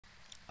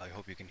I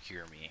hope you can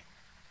hear me.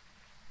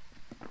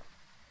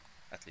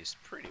 At least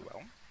pretty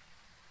well.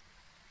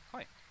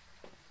 Hi.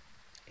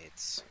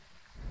 It's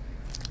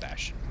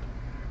Bash.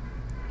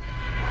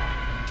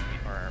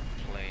 We are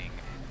playing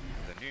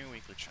the new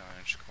weekly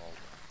challenge called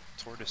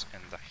Tortoise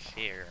and the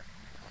Hare.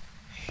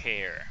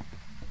 Hare.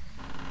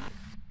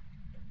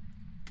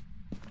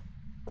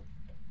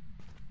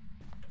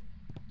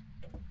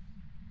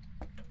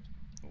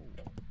 Ooh.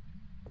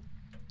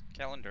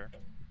 Calendar.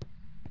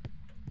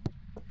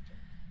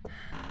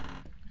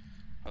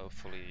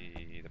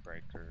 Hopefully the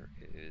breaker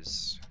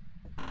is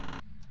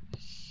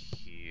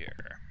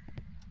here.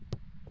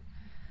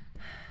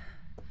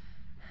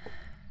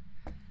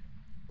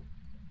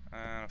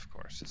 And of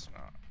course it's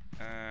not.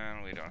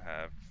 And we don't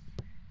have...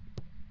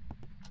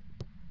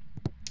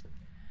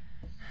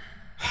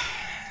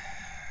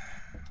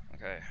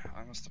 Okay,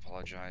 I must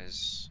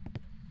apologize.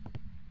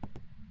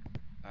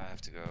 I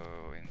have to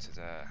go into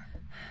the...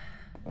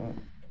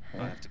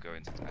 I have to go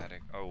into the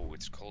attic. Oh,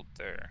 it's cold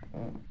there.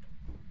 I'm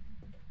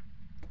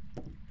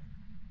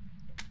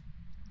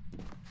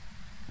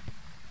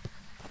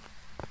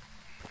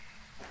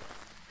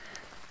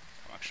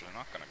actually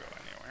not gonna go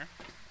anywhere.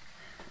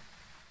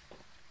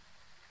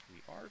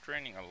 We are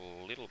draining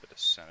a little bit of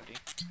sanity.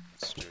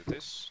 Let's do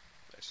this,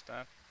 place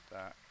that,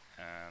 that,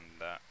 and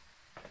that.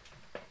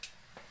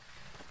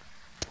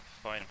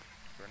 Fine.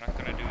 We're not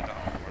gonna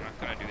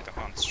do the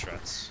hunt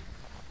strats.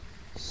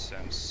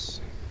 Since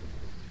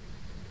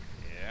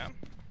yeah.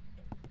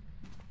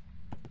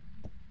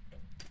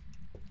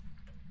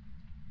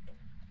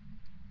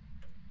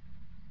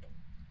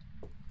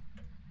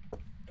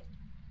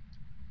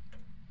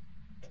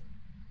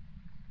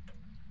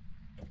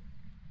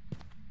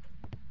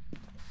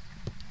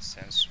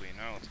 Since we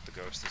know that the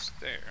ghost is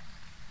there.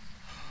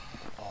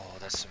 Oh,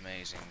 that's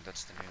amazing.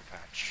 That's the new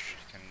patch.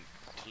 You can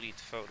delete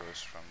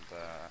photos from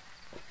the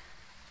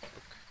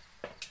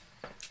book.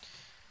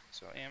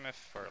 So EMF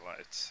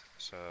firelight.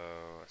 So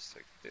let's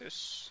take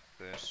this,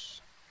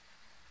 this,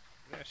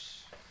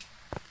 this.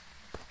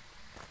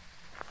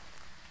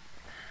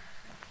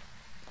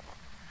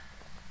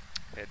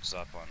 Heads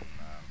up on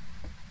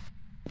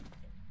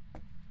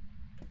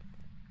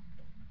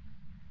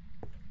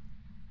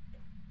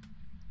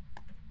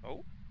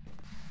oh,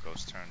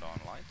 ghost turned on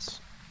lights.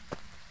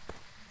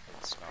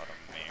 It's not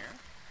a mirror.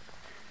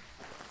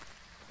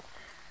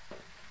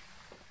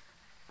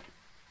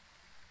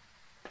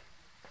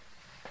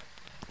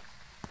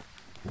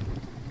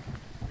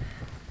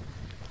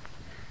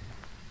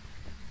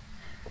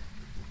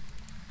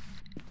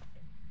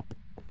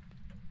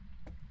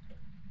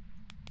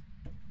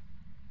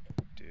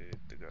 Did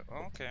the go?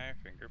 Okay,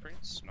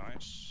 fingerprints,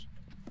 nice.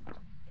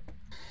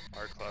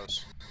 Are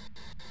close.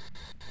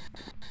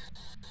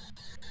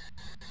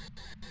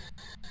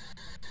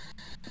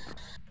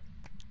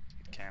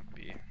 It can't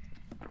be.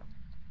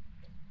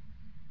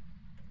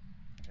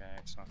 Okay,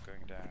 it's not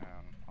going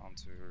down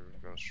onto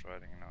ghost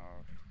riding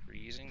now.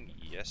 Freezing,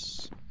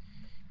 yes.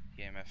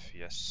 EMF,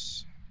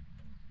 yes.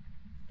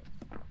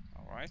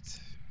 Alright.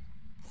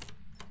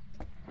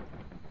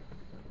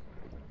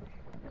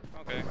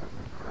 Okay.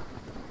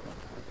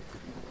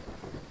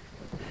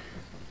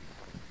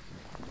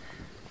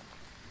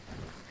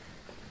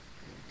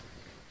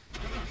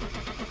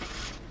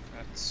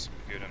 That's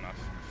good enough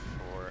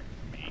for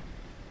me.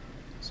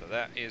 So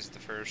that is the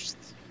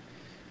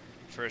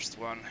first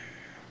one.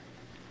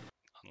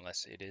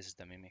 Unless it is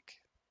the mimic.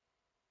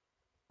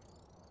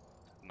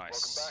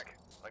 Nice. Welcome back.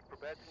 I've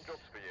prepared some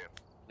jobs for you.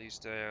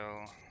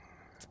 Bleasdale,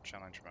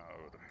 challenge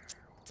mode.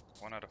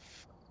 1 out of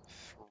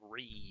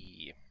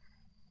 3.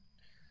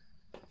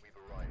 We've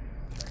arrived.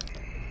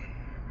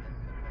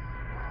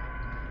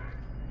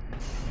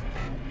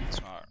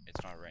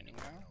 It's not raining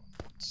now.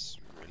 It's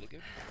really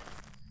good.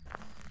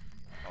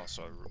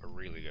 Also a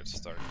really good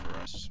start for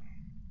us.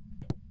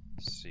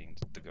 Seeing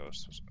that the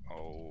ghost was...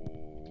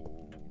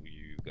 Oh,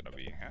 you gonna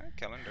be... Huh?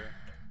 Calendar.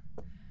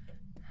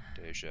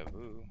 Deja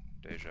vu.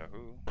 Deja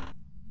vu.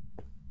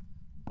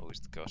 Oh, is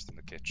the ghost in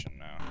the kitchen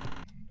now?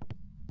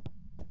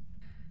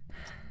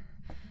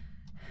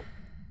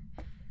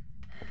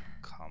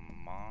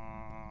 Come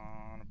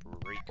on,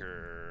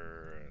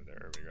 breaker.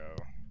 There we go.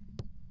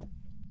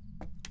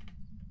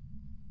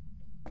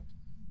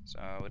 So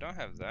we don't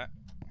have that.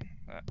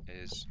 That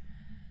is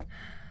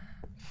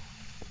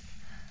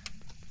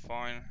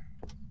fine.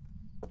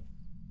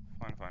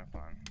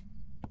 Fine.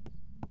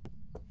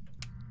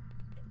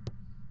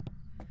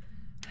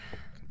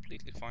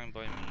 Completely fine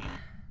by me.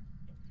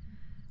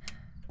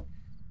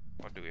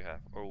 What do we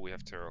have? Oh, we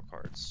have tarot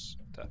cards.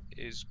 That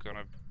is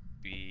gonna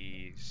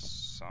be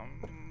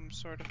some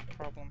sort of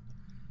problem.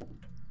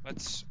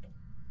 Let's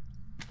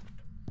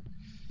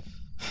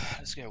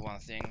get one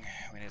thing.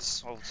 We need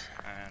salt,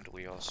 and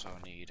we also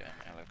need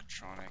an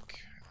electronic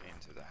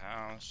into the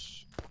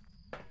house,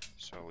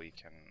 so we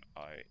can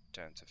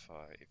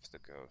identify if the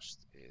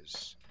ghost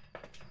is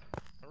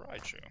a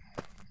Raichu.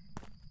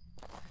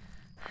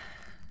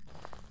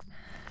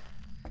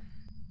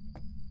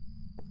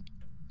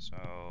 So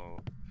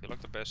I feel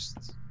like the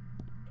best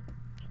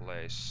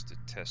place to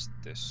test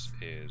this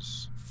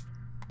is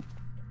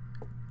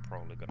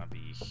probably gonna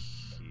be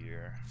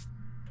here.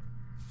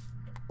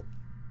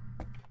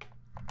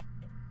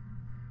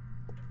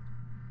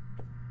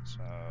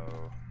 So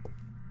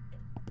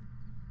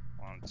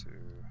 1, 2,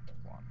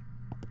 1.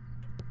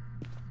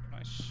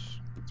 Nice.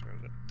 Throw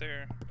that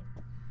there.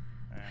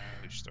 And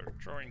we start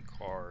drawing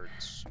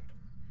cards.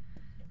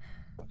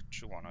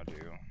 What you wanna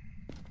do?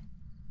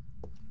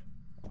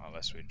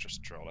 Unless we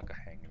just draw like a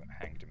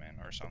hanged man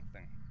or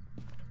something.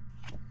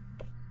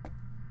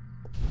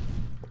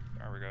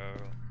 There we go.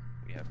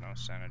 We have no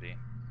sanity.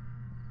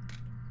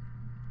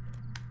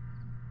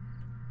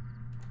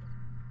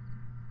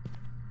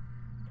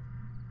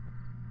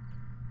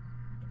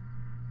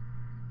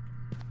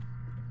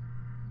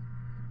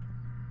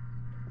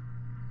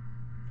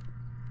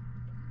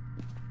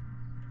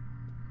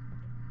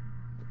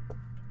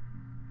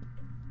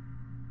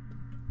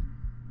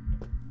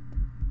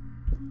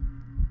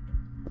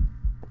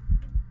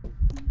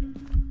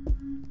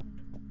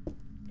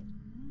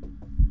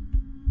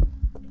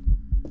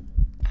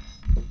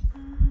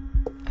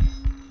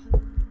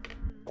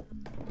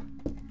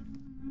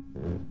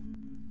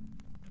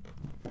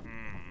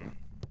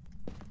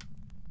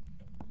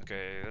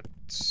 Okay, that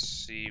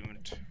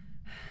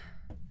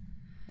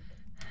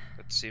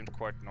seemed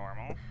quite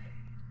normal.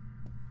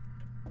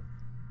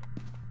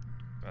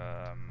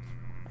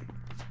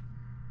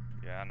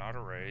 Yeah, not a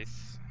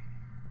wraith.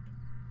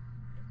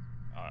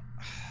 Not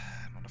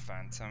a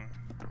phantom.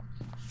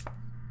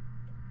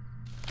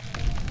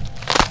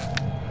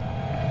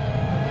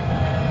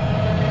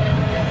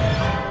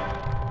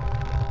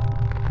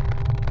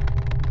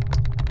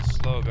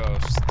 Slow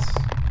ghost.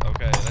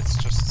 Okay, let's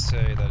just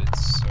say that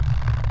it's.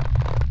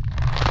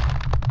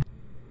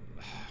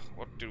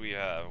 What do we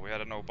have? We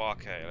had an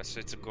Obake. Let's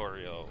say it's a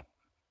Goryo.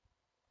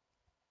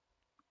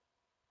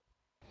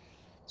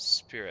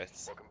 Spirit.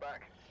 Welcome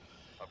back.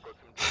 I've got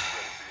some jobs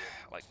ready for you.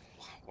 Like,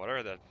 what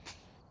are the?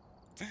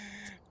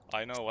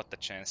 I know what the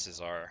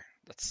chances are.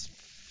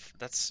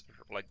 That's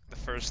like the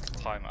first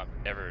time I've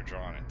ever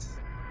drawn it.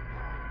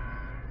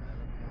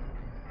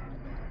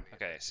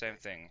 Okay, same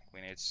thing.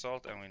 We need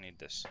salt and we need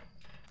this.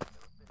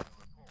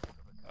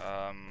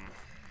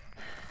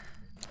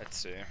 Let's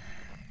see.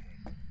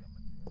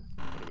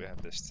 What do we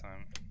have this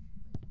time?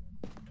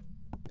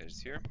 Is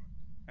it here?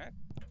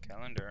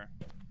 Calendar.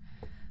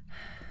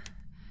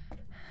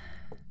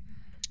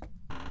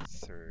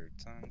 Third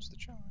time's the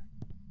charm.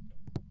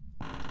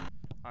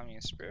 I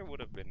mean, Spirit would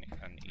have been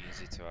an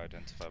easy to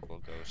identifiable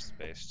ghost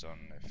based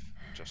on if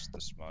just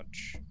the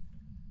smudge.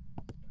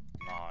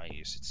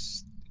 Nice,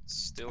 it's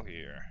still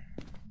here.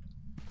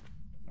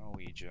 No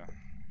Ouija.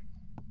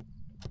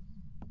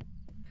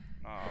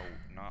 No,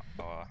 not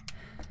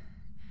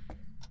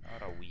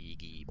a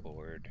Ouija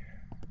board.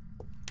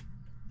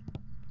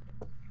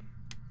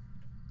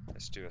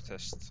 Let's do a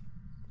test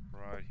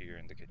right here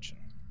in the kitchen.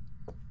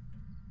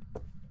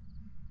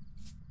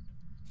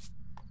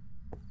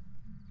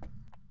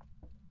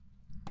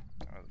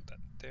 That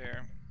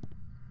there.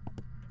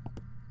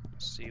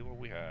 Let's see what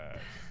we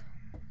have.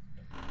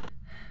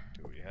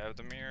 Do we have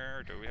the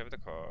mirror? Do we have the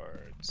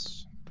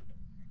cards?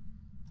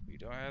 We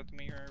don't have the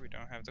mirror, we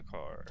don't have the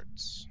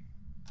cards.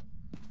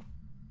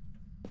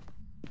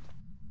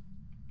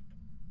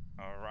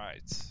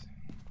 Alright.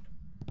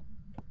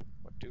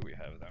 What do we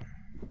have then?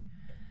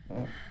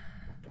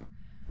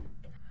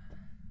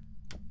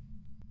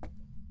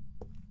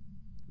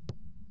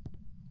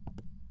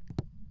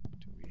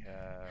 Do we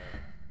have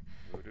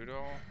voodoo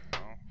doll? No.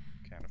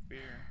 Can of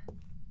beer.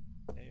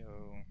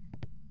 Heyo.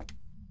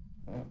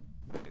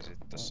 Is it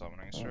the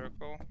summoning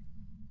circle?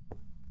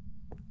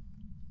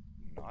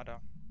 Nada.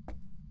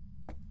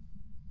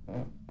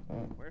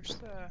 Where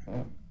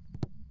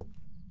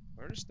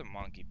does the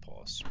monkey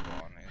paw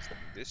spawn? Is it in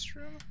this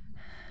room?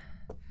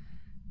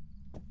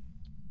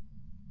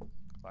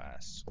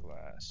 Glass.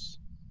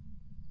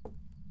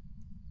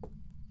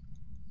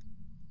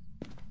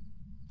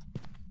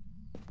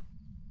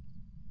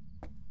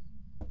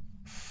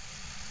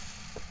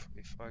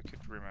 If I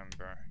could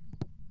remember.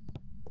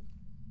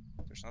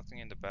 There's nothing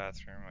in the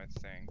bathroom, I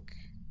think.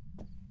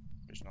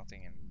 There's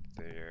nothing in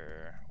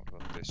there. What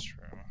about this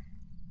room?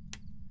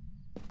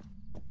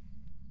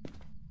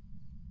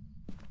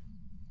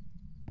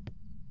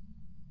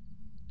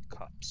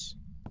 Cups.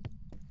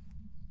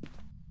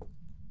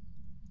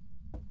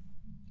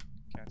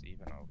 Can't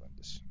even open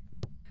this.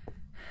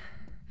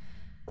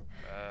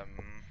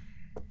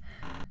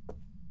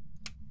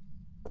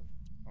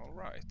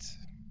 Alright.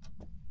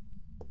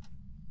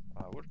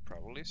 I would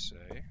probably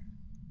say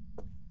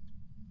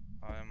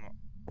I'm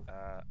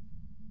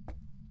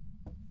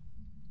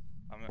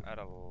at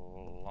a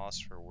loss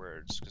for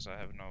words because I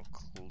have no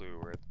clue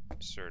where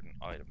certain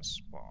items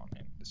spawn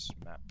in this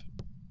map.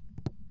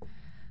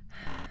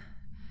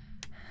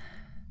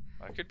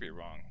 I could be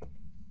wrong.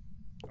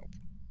 Nope.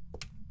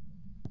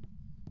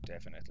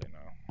 Definitely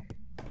no.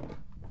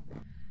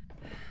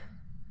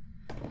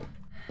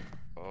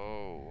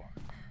 Oh.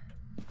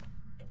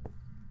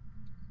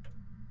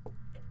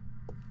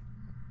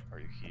 Are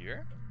you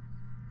here?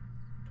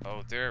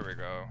 There we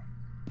go.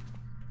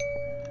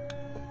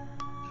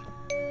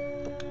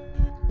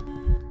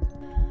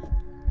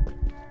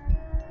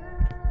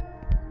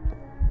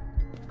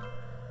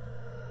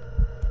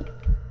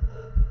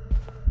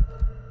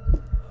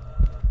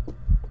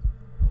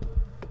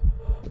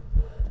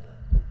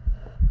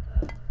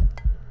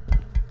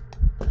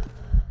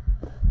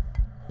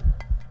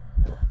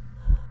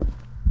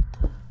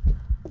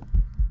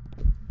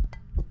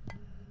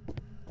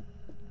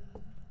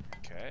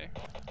 Okay.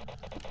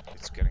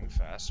 It's getting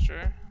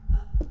faster.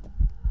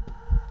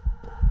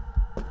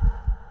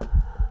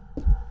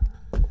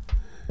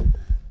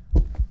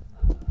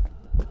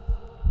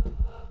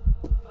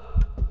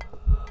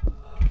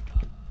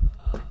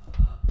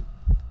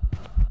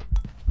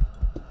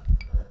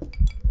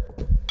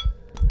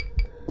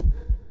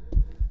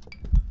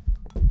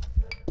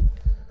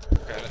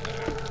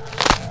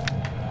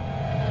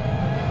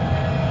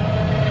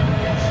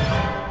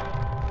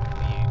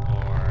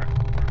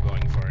 We're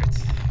going for it.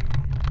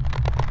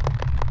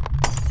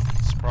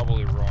 It's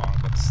probably wrong,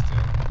 but still.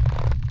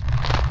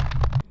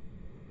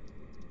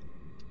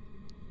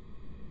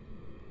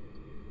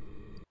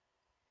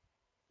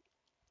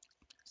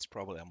 It's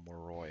probably a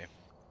Moroi.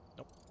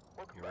 Nope,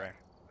 Welcome you're back. right.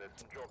 There's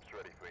some jobs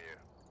ready for you.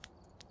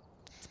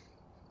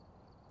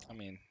 I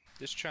mean,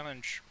 this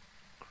challenge...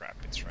 Crap,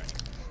 it's raining.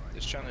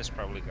 This challenge is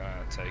probably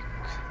gonna take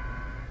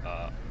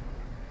a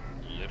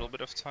little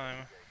bit of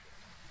time.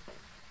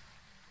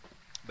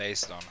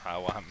 Based on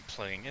how I'm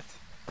playing it.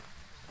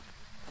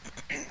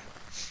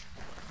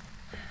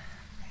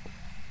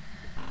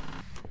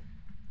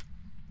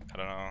 I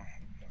don't know.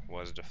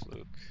 Was the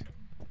fluke?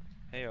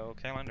 Heyo,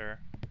 calendar.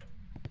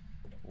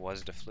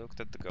 Was the fluke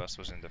that the ghost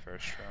was in the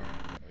first round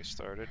when we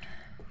started?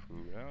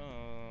 Who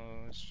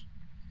knows?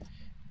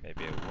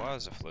 Maybe it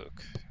was a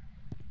fluke.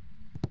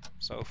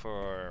 So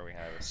far, we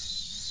have a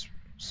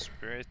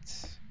spirit.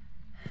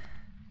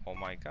 Oh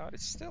my god,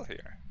 it's still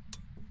here.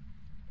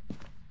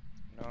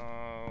 No,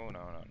 no, no,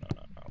 no,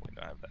 no, no, we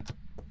don't have that.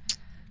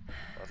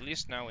 Well, at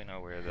least now we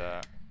know where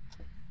the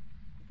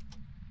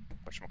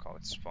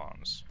whatchamacallit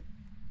spawns.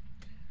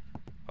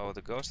 Oh,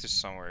 the ghost is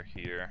somewhere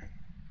here.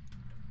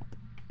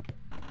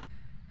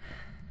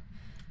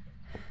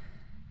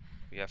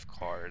 We have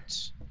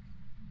cards.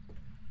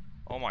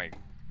 Oh my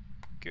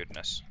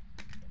goodness.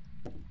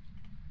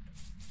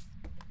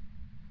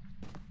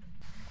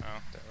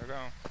 Oh, there we go.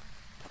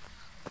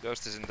 The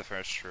ghost is in the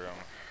first room,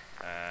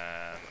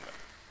 and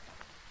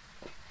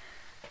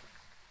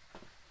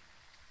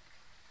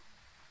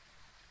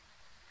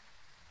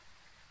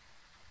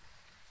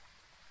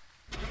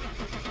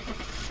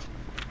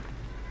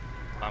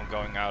I'm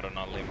going out on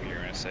a limb here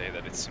and say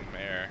that it's a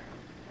mare.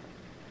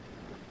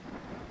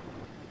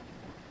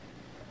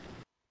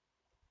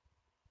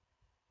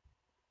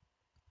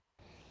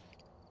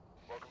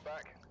 Welcome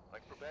back.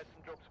 I've prepared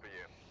some jobs for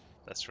you.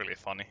 That's really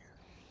funny.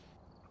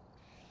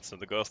 So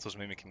the ghost was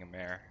mimicking a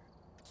mare.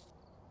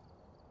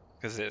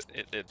 Because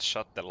it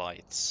shut the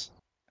lights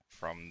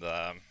from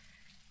the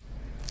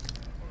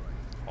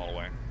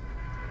hallway.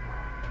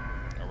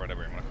 Or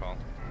whatever you want to call it.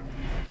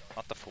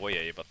 Not the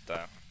foyer, but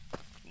the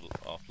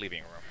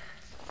living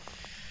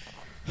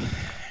room.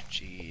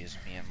 Jeez,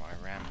 me and my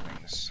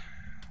ramblings.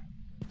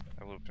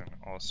 That would have been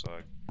also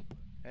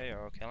a...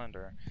 Heyo,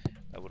 calendar.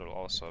 That would have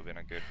also been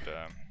a good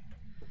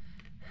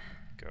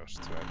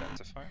ghost to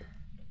identify.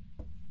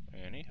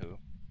 Anywho.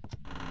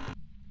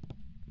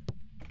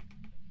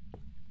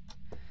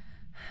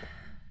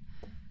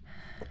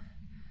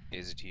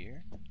 Is it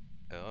here?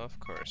 Of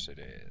course it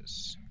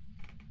is.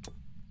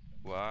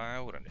 Why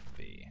wouldn't it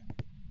be?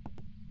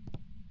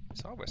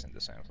 It's always in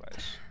the same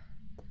place.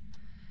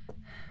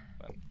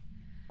 But,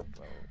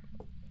 well,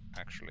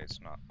 actually it's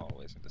not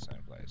always in the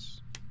same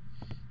place.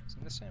 It's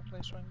in the same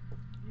place when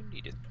you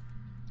need it.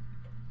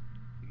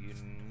 You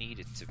need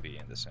it to be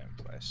in the same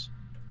place.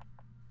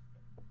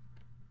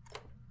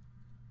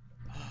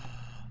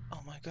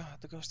 Oh my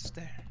god, the ghost is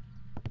there.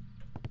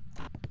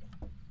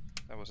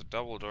 That was a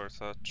double door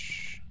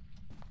touch.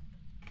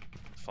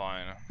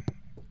 Fine.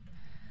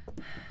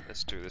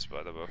 Let's do this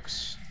by the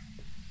books.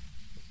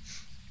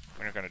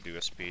 We're not gonna do a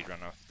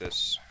speedrun of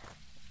this.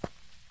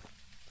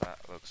 That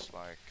looks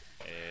like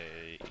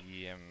a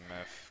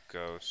EMF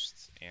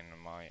ghost in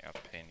my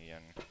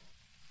opinion.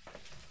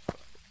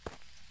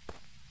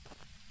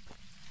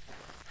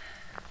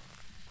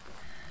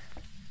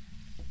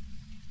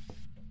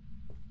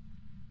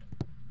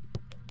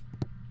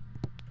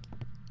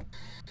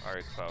 Are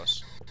you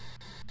close?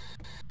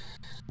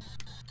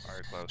 Are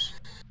you close?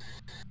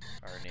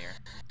 Are you near?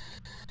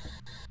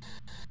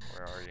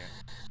 Where are you?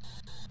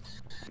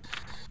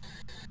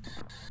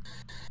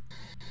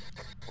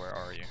 Where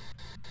are you?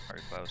 Are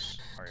you close?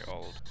 Are you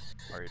old?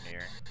 Are you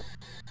near?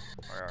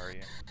 Where are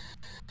you?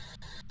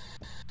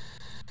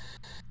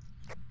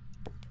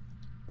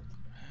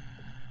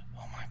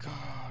 Oh my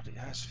god, it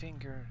has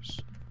fingers.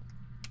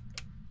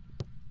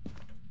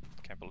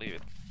 Can't believe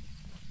it.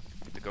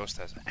 The ghost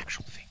has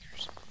actual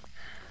fingers.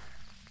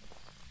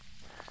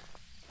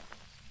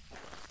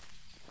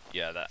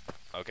 Yeah, that.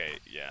 Okay,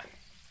 yeah.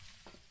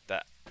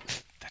 That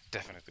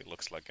definitely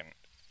looks like an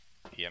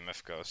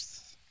EMF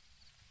ghost.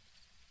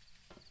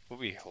 Would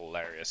be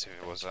hilarious if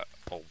it was a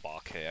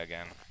Obake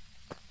again.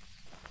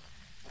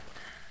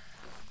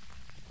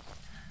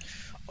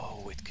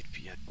 Oh, it could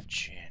be a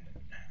Jinn.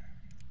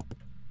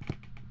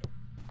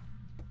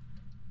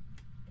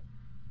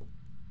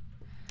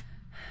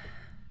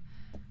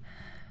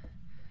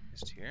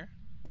 Is it here?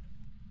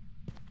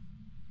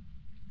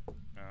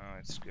 No,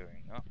 it's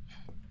going up.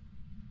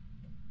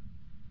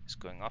 It's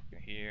going up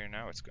in here,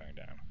 now it's going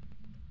down.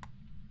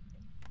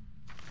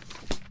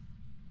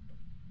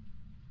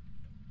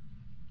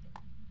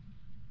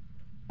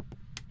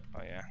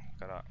 Oh yeah,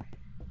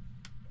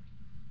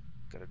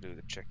 gotta do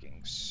the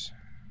checkings.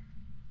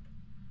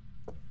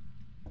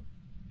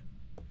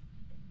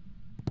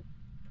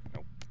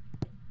 Nope.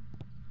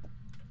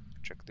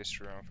 Check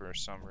this room for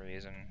some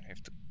reason,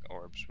 if the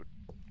orbs would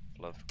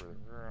flood through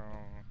the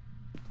room.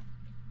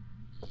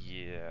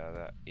 Yeah,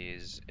 that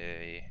is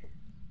a...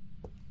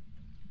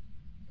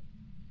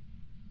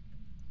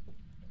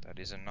 That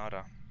is a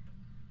nada.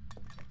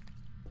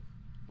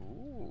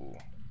 Ooh.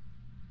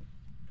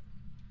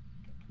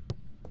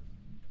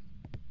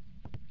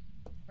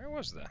 Where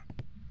was that?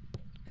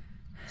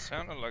 It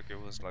sounded like it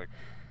was like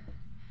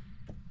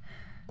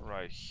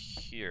right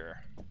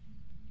here.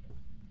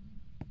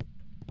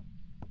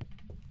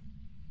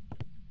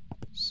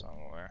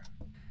 Somewhere.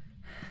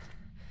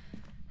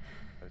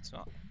 But it's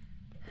not.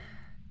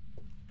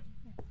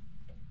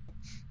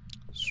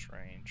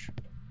 Strange.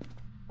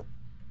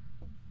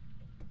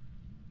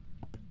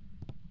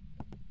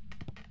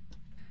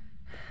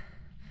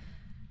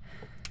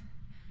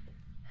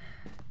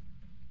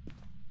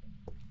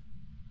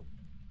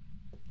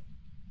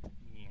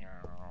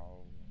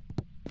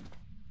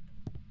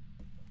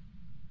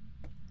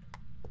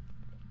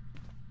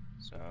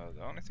 So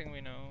the only thing we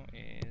know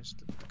is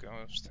that the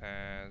ghost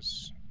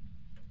has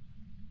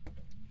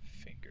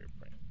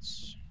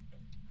fingerprints.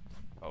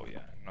 Oh yeah,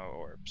 no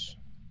orbs.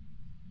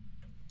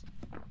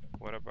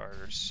 What about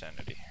her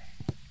sanity?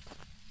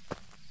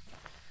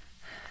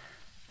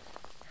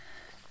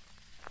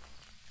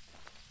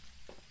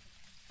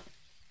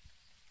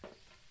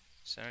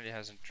 Sanity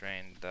hasn't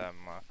drained that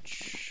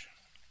much.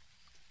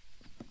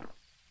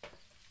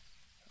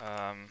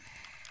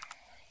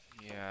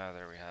 Yeah,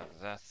 there we have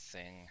that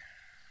thing.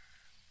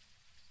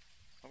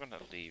 I'm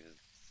gonna leave.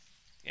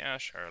 Yeah,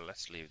 sure,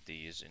 let's leave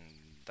these in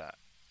that.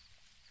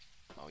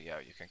 Oh yeah,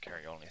 you can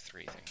carry only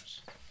 3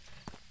 things.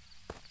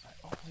 I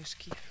always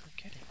keep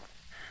forgetting.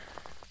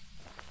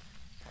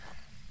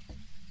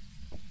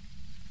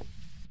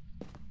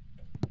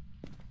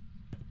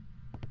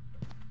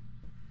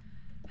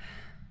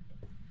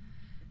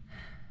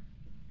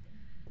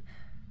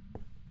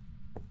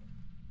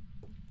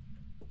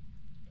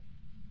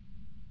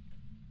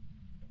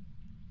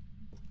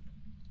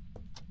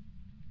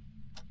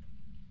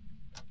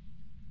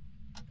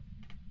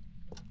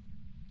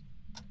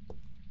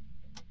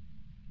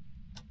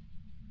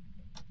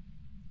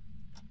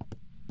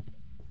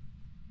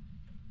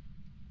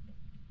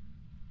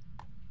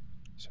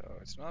 So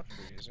it's not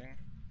freezing.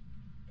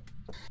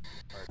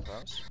 Are you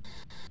close?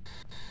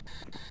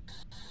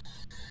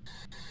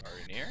 Are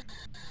you near?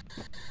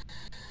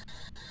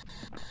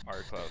 Are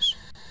you close?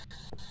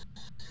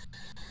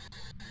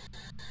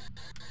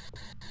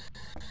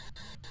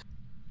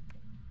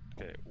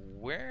 Okay,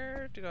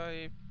 where did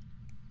I...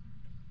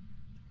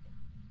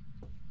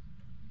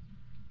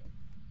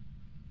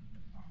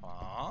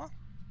 Huh?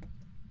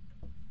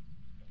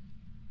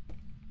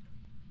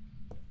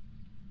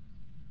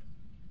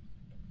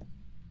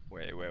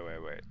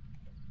 Wait.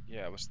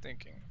 Yeah, I was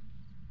thinking.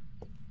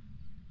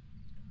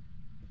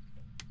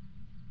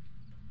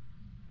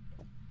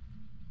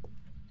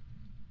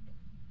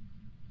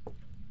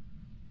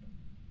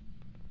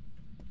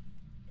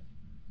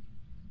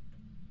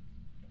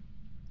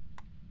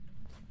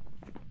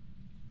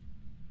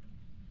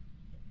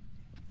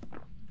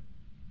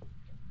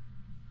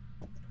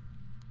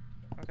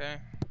 Okay.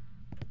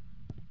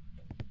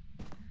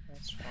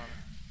 That's fun.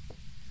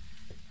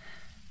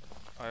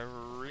 I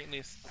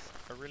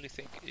really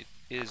think it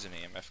is an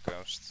EMF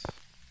ghost.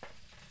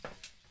 I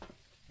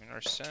mean,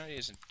 our sanity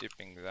isn't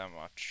dipping that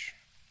much.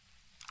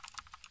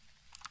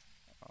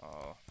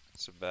 Oh,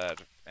 it's a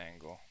bad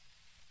angle.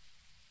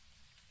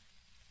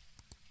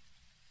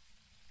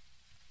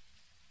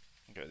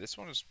 Okay, this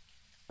one is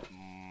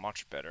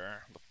much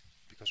better, but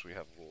because we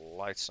have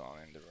lights on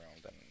in the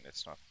room, then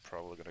it's not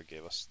probably gonna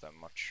give us that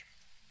much.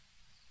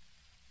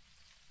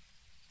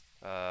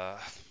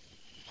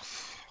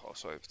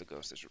 Also, if the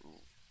ghost is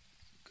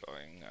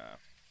going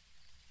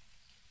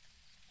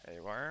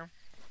haywire,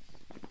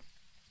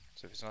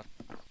 so if it's not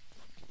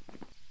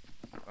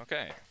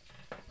okay,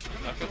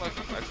 I feel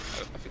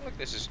like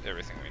this is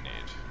everything we need,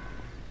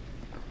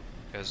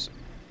 because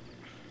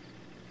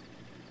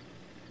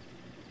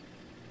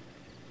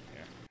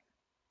yeah,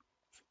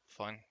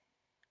 fine,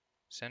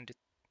 send it.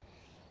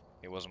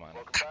 It was mine.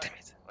 Welcome God back. damn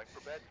it! I've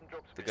prepared some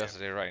jobs The for you.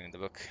 ghost is right in the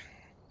book.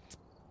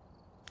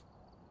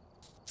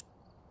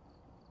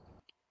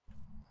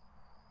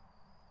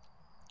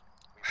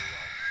 We've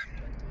arrived. Check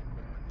the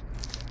equipment.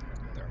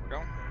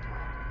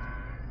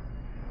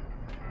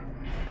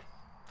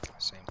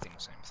 Same thing,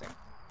 same thing.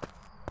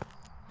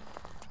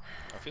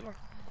 I feel like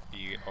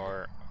you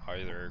are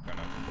either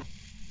gonna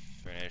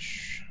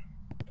finish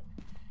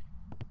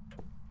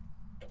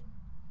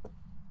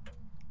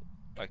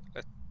like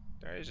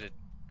there is it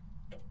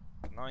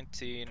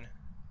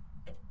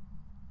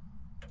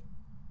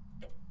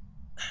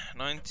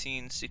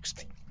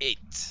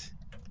 1968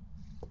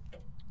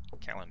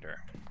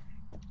 calendar.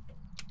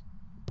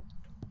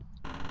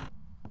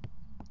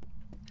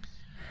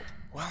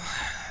 Well,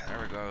 there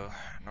we go.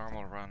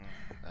 Normal run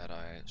that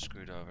I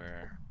screwed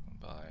over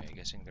by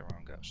guessing the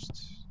wrong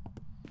ghost.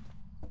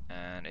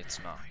 And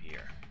it's not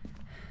here.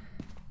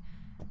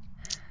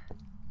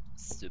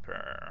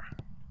 Super.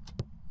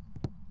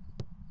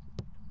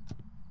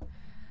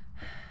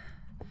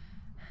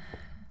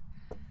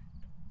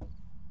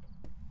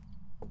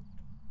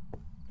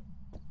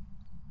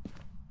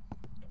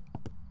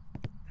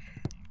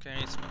 Okay,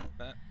 it's not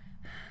that.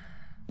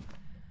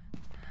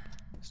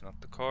 It's not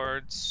the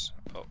cards.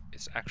 Oh,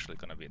 it's actually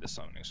gonna be the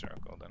summoning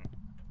circle then.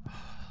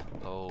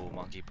 Oh,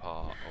 monkey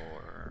paw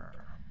or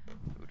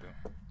voodoo.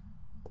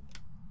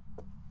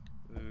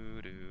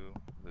 Voodoo,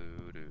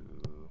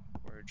 voodoo.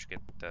 Where'd you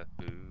get that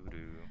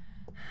voodoo?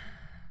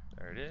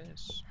 There it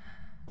is.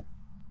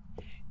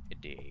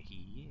 There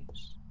he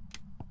is.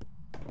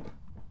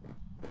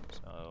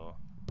 So,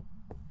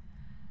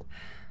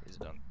 it's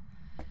done.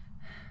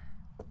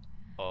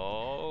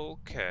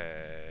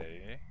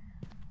 Okay.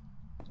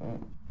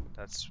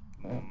 That's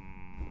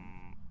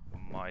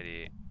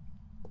mighty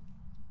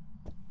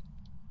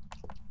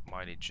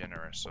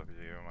generous of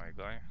you, my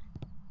guy.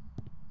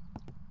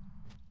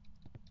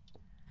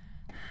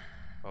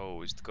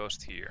 Oh, is the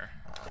ghost here?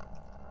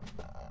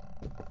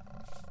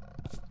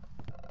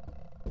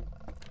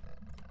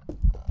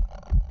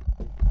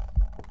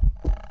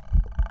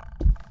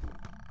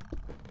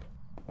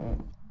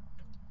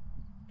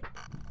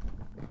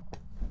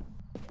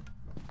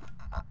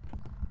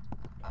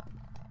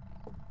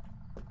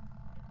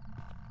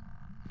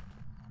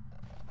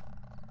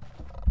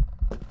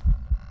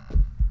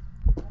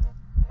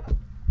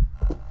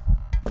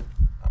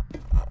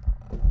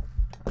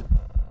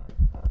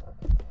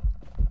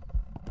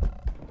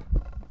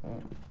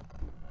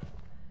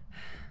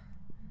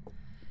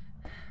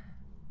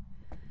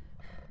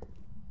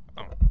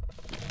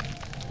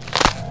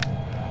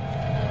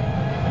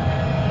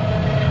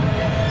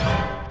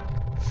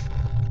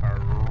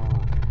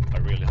 I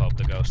really hope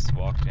the ghost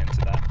walked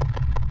into that.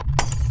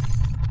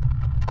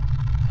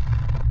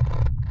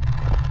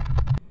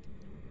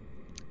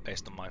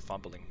 Based on my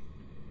fumbling,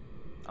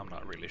 I'm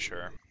not really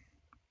sure.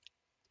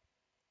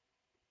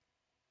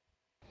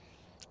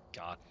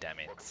 God damn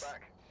it. Welcome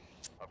back.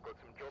 I've got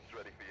some jobs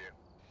ready for you.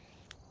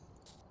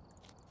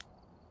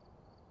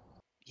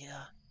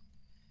 Yeah.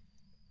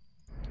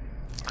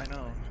 I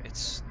know,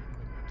 it's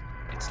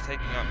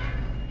taking up.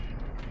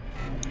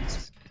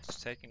 It's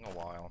taking a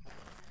while.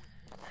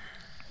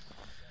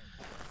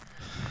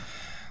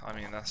 I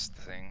mean, that's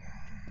the thing.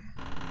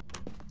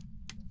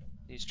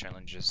 These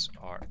challenges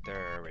are...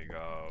 There we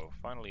go.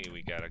 Finally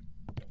we got a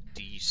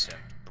decent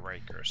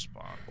breaker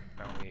spawn.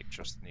 Now we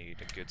just need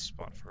a good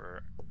spot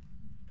for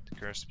the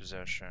cursed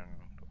possession.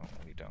 Well,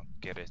 we don't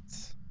get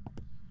it.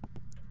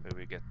 Will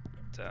we get...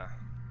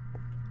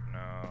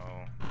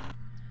 no.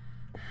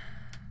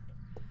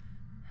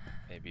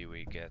 Maybe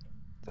we get...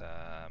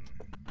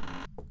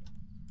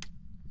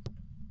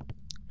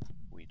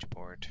 Ouija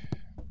board.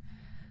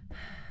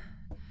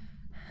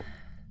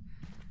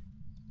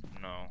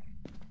 No.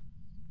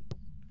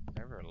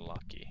 Never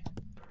lucky.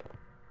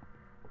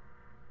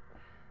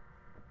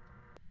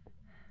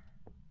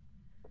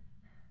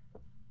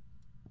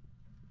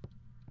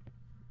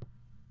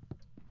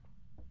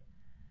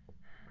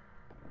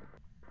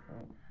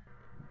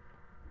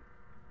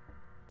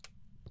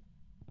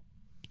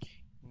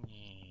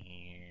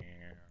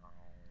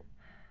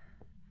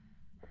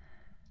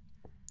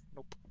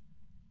 Nope.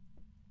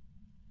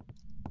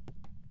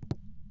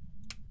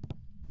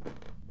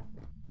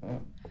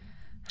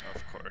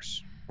 Of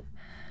course.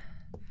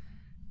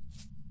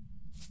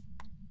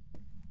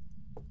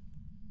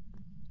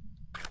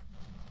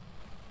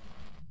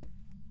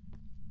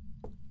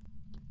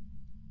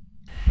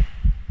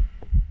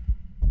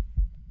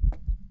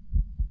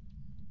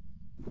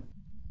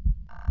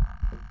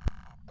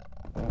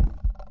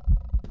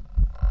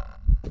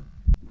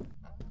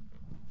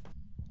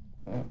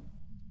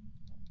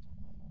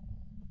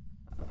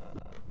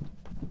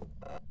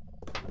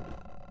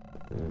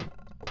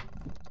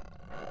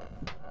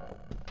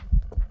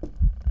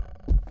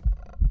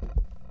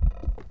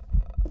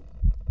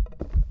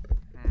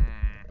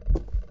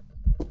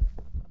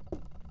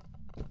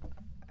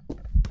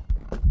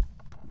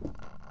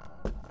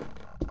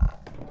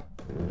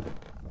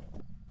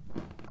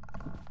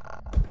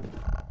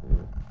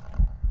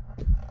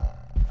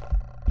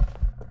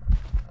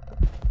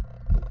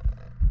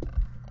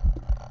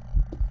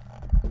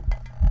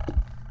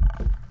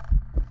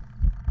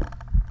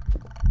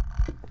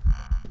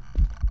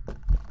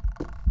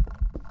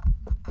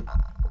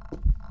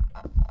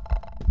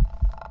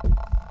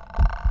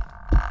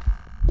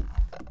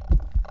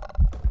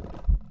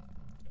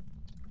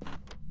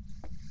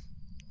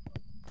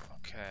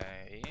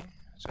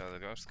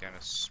 ghost kind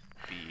of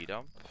speed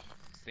up.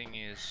 Thing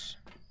is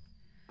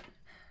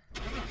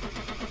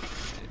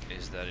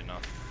that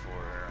enough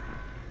for?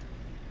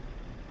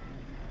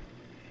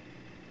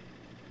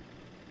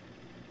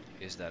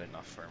 Is that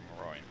enough for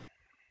Maroin?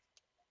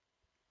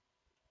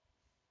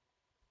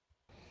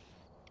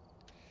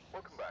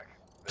 Welcome back.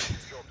 There's some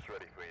jobs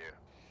ready for you.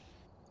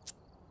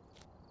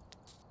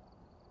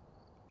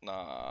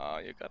 Nah,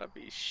 you gotta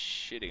be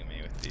shitting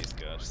me with these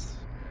ghosts.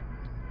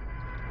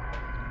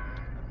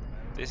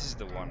 This is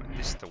the one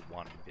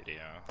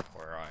video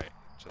where I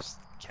just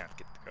can't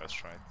get the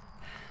ghost right.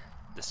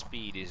 The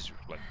speed is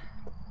like,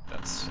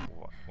 that's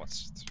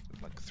what's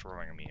like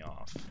throwing me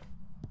off.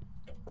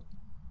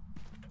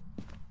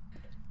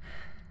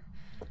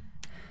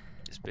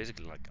 It's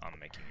basically like I'm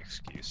making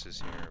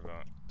excuses here,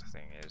 but the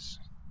thing is,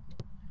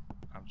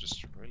 I'm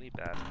just really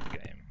bad at the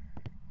game.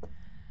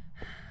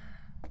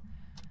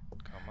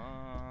 Come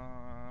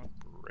on,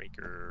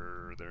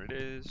 breaker, there it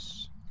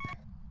is.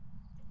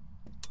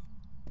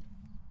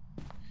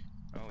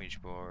 No Ouija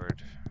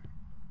board.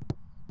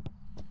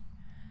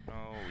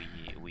 No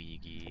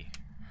Ouija.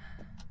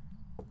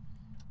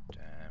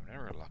 Damn,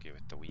 never lucky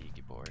with the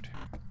Ouija board.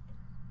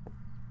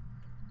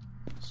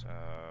 So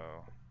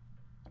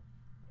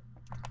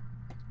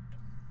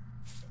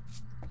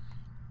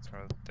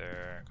throw it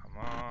there. Come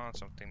on,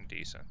 something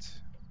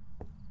decent.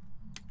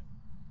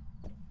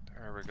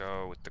 There we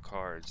go with the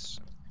cards.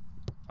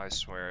 I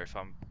swear, if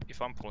I'm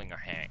pulling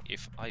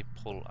if I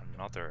pull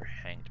another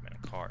hanged man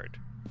card,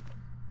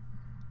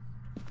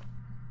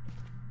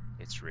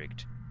 it's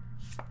rigged.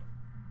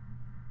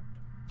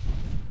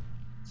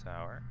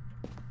 Tower.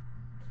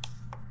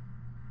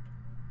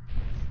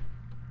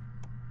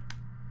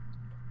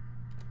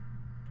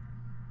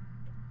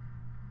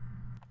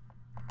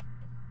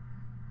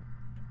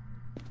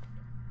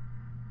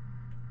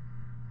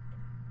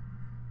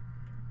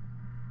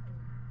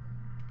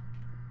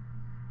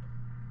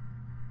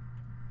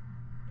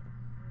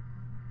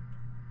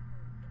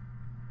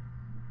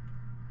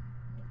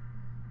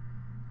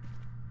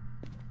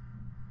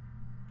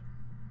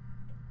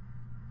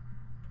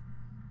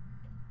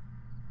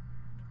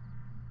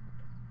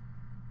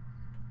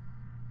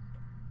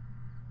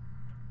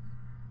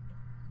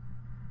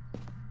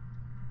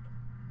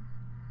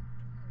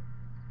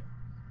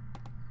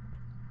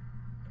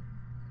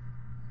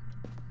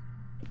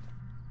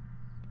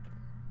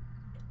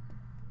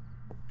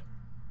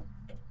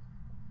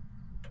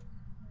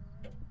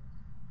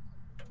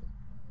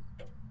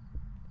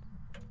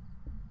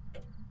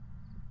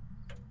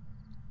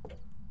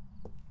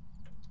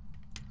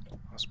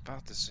 I was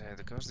about to say,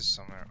 the ghost is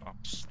somewhere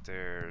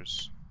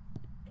upstairs.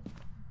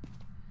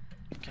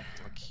 You can't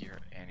like hear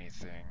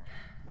anything.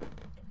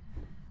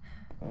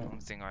 The only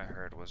thing I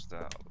heard was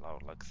the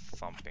loud like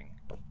thumping.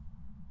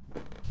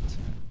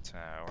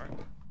 Tower.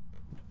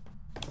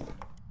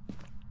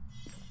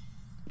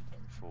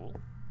 Fool.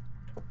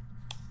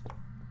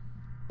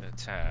 The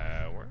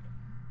tower.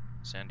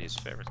 Sandy's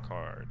favorite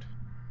card.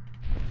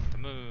 The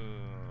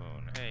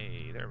moon.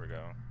 Hey, there we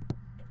go.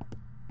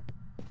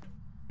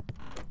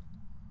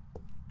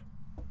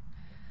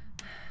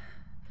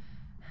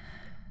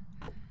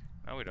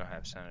 Now we don't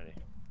have sanity.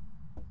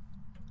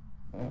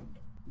 The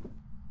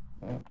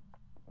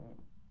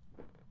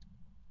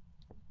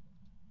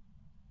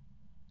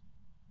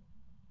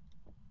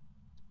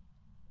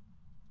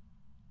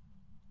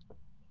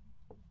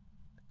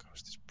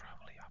ghost is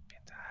probably up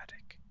in the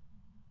attic.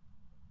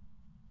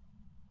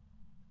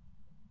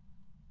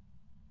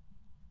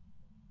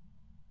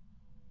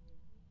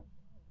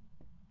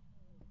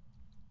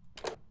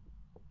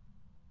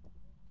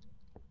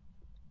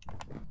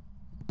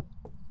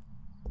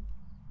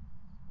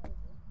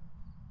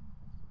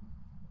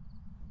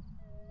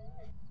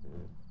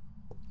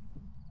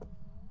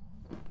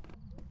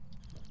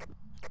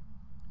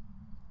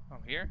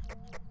 I'm here.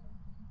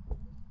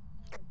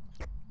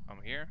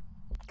 I'm here.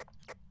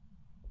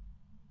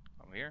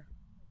 I'm here.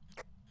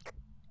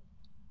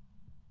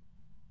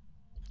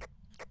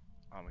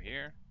 I'm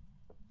here.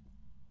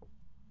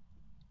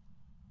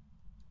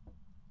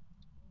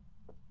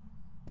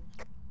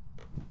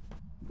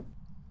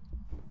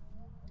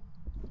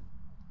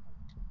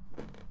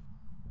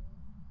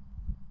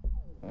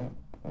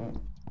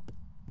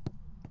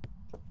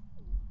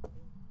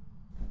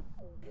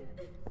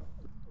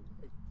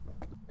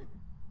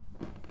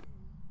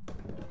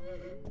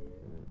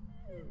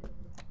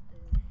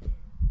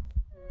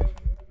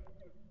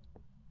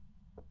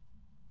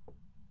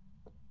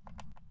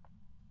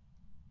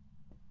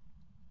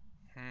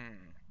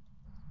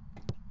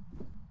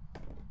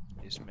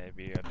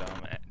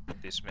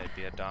 This may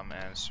be a dumb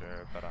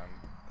answer, but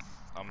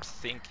I'm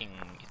thinking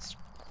it's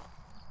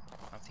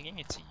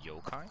a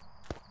yokai.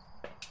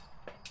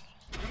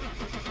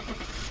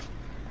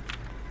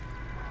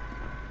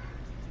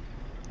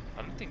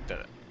 I don't think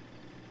that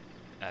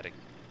attic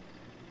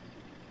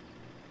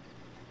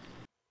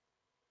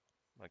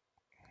like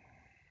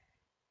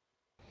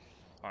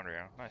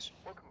unreal. Nice.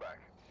 Welcome back.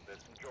 There's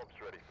some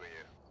jobs ready for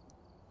you.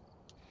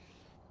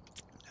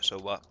 So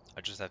what?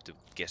 I just have to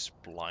guess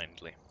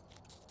blindly.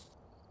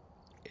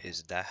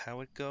 Is that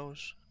how it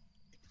goes?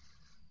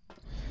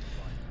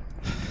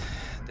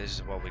 This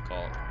is what we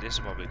call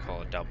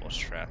a double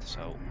strat.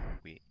 So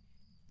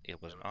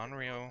it was an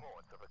Onryo,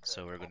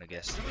 so we're gonna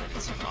guess that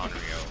it's an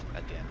Onryo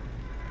again.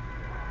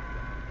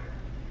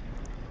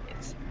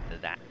 It's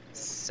that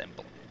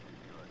simple.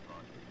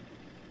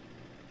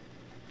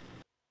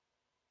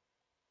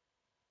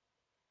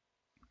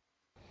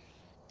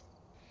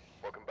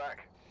 Welcome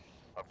back.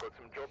 I've got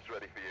some jobs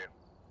ready for you.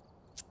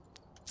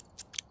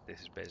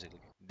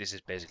 This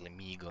is basically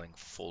me going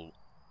full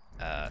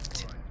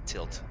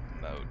tilt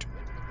mode.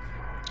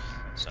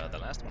 So the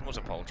last one was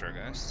a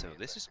poltergeist, so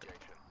this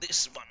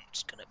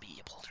one's gonna be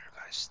a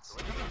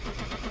poltergeist.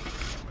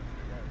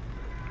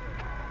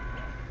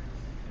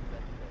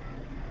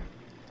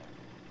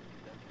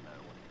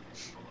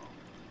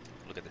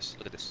 Look at this,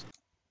 look at this.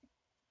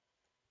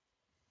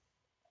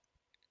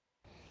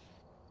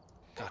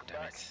 God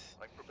damn it.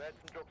 I've prepared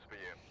some jobs for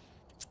you.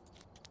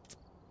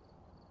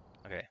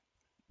 Okay,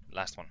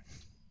 last one.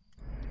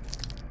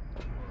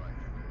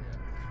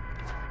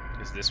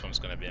 Because this one's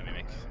gonna be a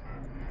mimic.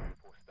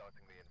 Before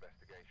starting the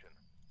investigation.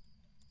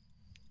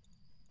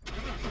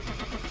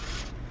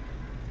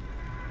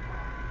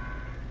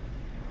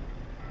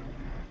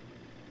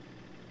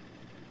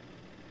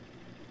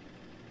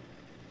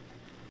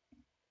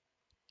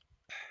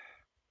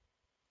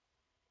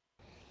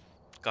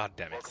 God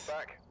damn it. Welcome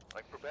back.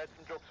 I've prepared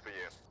some jobs for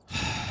you.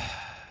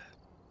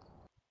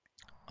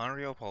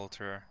 Unreal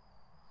Polter.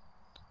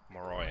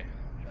 Moroi.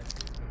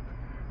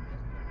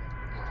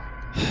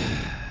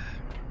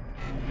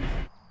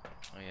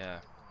 Oh yeah.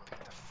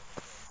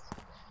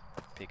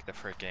 Pick the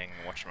freaking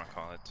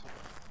whatchamacallit.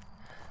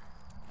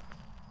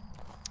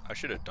 I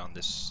should have done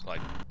this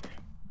like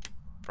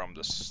from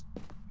the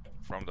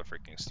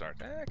freaking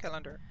start.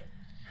 Calendar.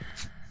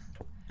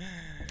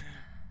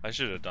 I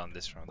should have done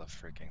this from the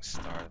freaking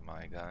start,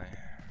 my guy.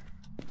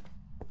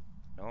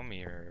 No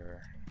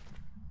mirror.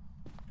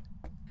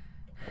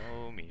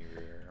 No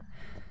mirror.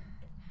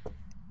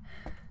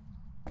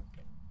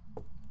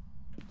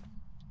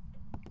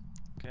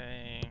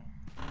 Okay.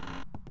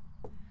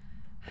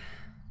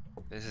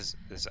 This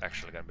is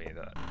actually gonna be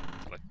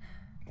like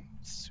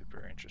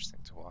super interesting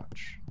to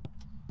watch.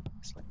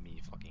 It's like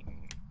me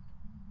fucking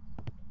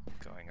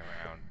going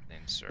around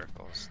in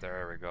circles.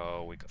 There we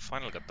go. We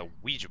finally got the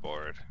Ouija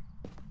board.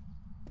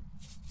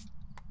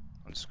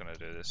 I'm just gonna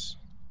do this.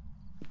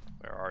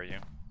 Where are you?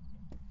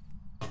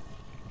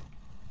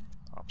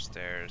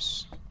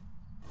 Upstairs.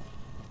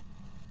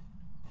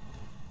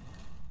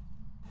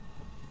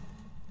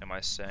 Am I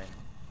sane?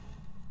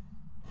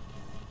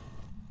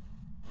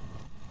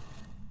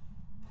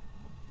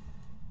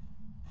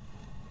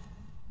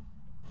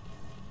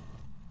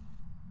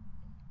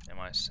 Am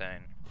I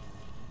sane?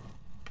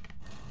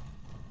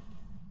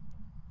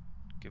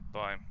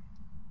 Goodbye.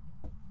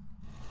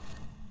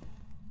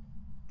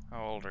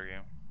 How old are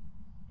you?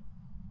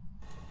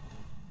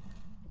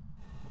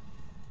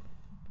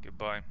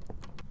 Goodbye.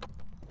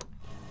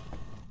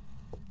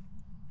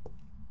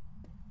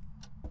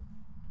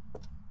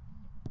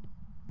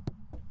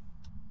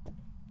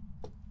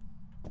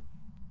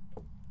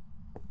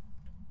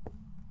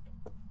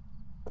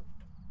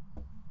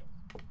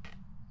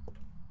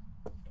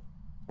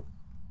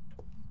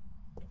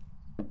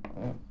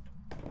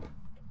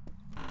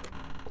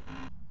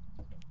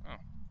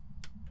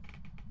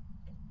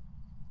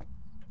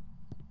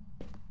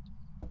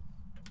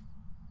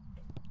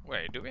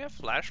 Wait, do we have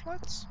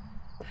flashlights?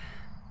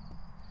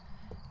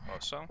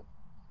 Also?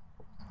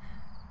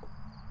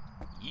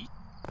 Yeet.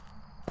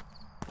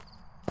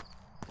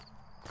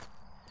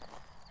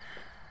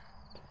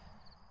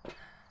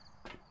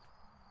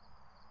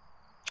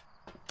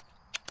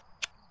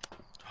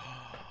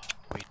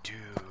 We do.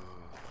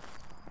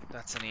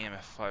 That's an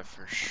EMF5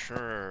 for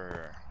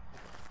sure.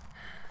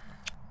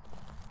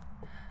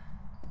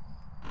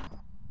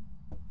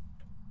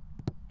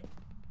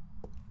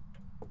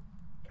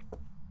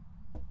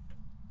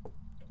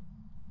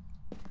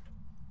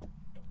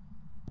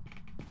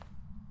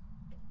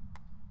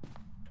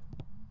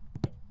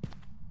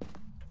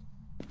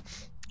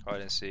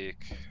 Hide and seek.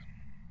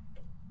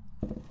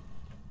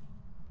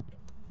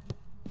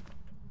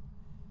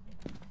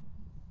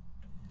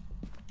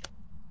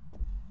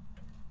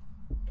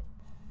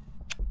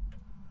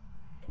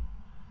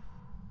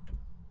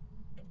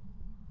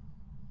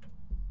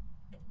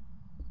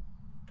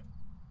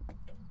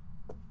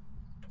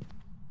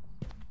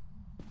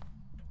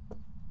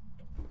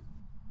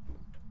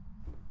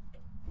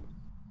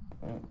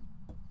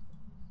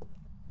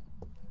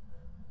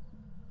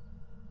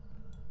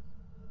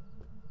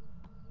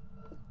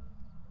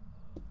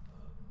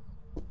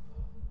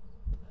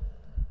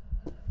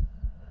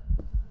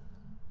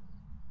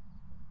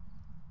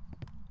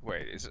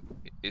 Wait, is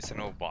it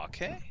an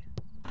obake?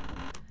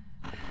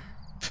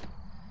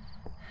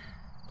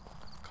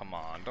 Come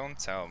on, don't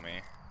tell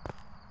me.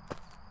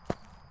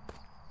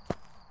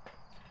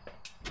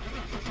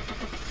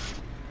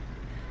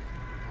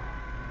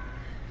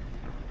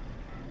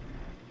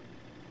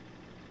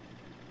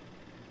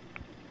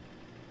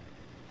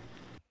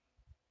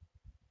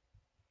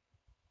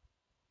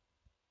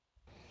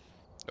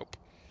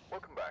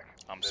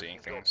 I'm seeing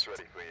things.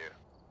 Ready for you.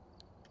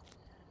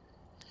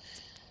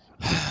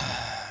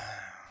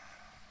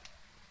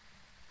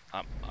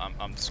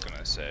 I'm just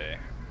gonna say,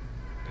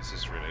 this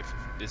is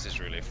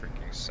really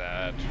freaking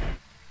sad.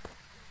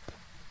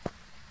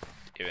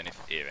 Even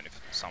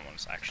if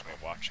someone's actually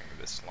watching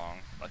this long,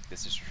 like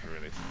this is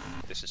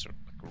like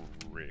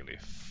really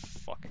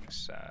fucking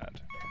sad.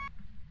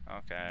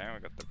 Okay, we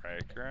got the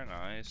breaker.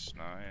 Nice.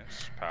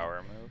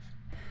 Power move.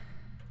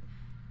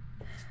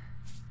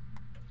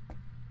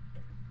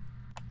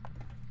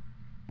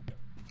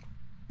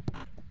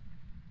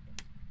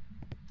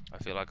 I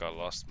feel like I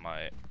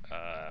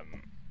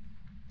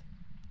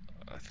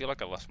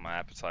lost my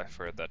appetite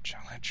for that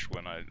challenge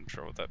when I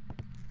drove that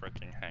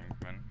freaking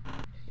hangman.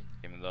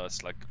 Even though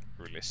it's like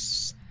really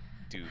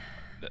stupid,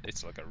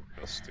 it's like a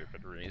real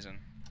stupid reason.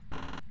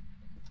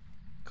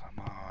 Come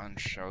on,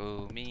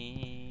 show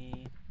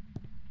me.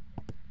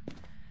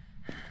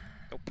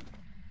 Nope.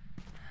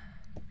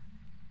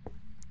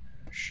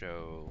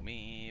 Show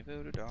me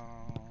voodoo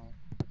doll.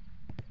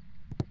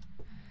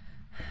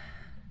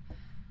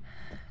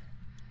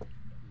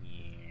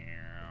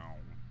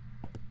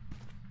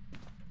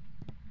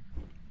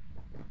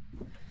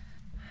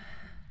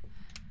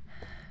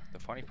 The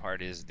funny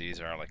part is these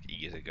are like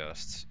easy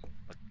ghosts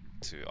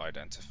to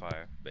identify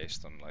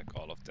based on like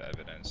all of the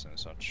evidence and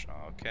such.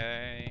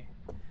 Okay.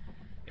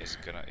 Is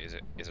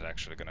it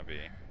actually gonna be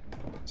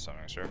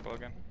summoning circle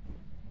again?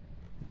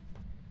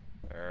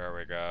 There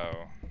we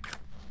go.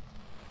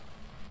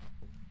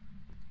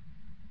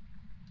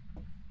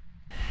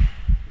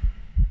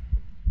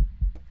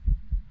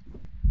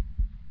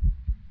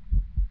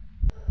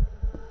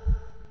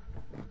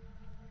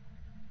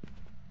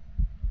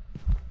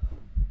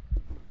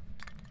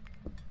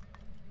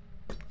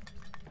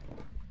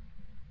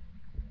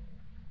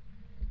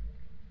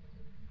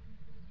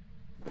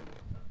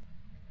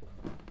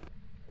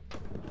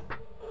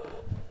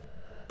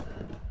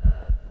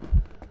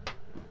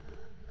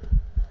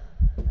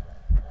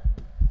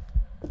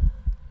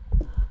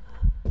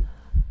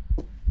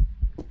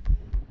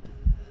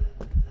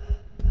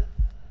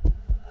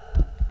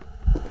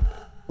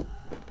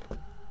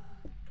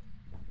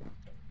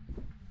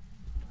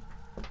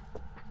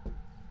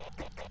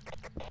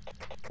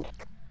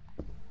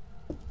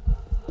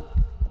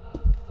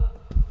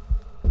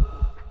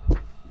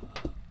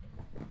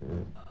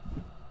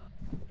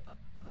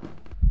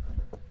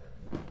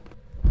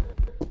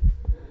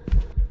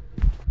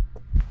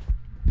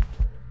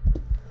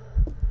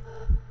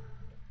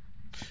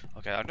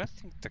 Okay, I don't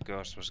think the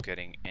ghost was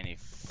getting any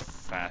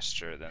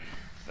faster than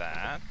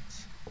that.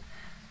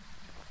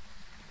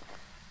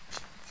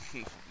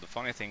 The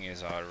funny thing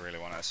is, I really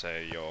want to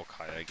say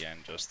yokai again,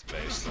 just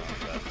based on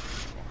that,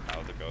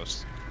 how the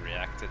ghost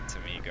reacted to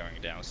me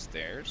going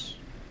downstairs.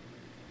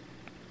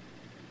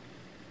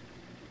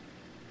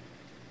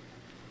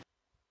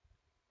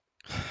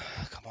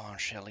 Come on,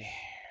 Shelly.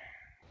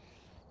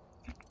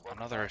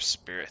 Another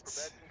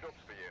spirit.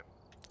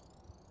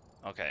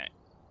 Okay,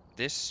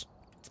 this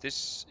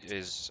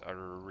is a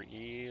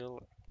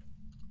real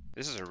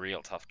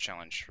tough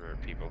challenge for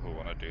people who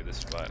want to do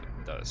this but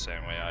the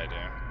same way I do,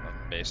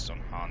 like based on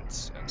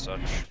hunts and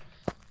such.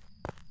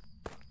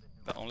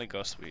 The only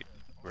ghost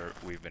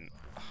we've been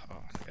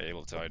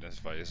able to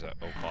identify is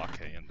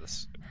Opake in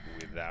this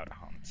without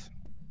hunt.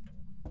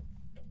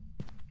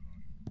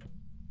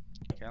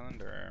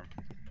 Calendar.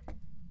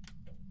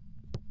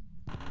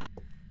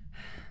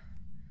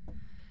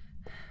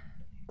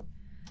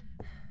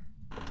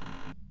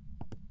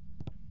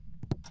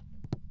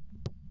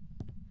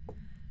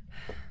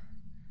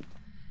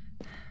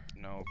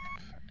 Nope,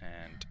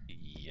 and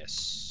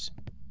yes.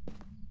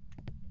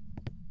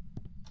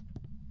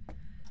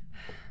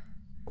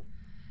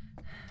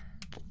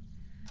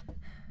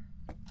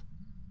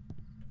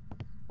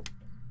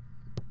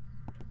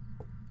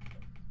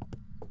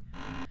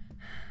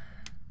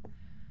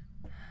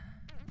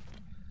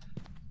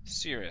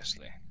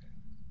 Seriously.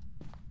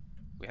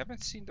 We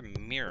haven't seen the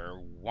mirror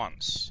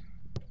once.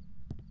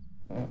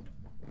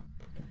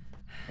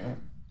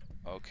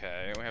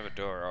 Okay, we have a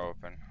door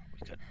open.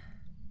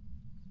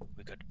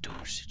 We got a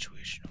door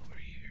situation over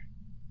here.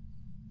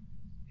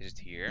 Is it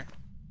here?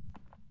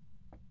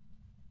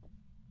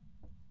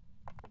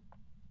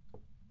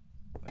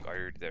 Like, are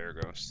you there,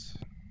 ghost?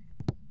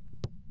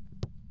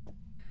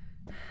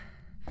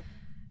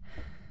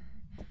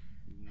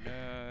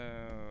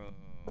 No.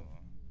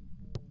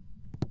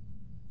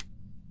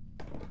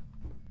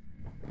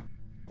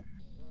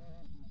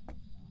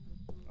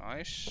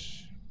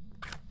 Nice.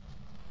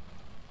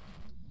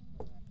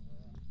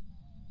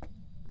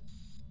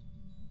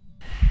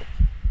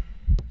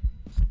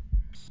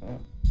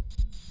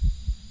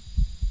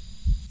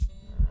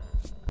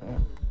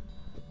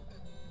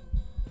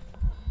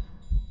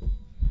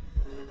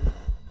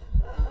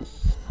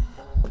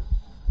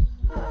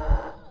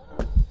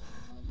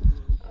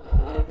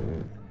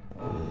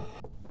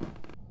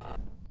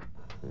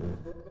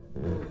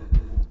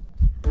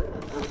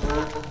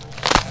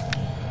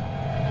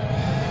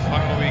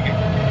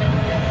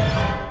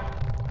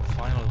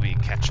 Finally we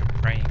catch a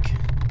prank.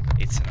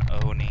 It's an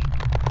Oni.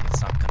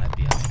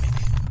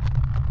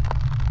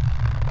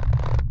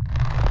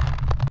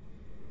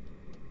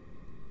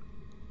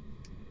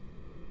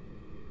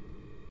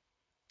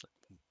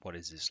 what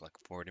is this, like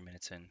 40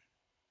 minutes in?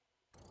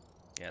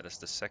 Yeah, that's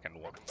the second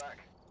one. Welcome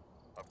back.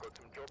 I've got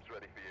some jobs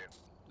ready for you.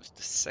 That's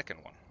the second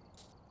one.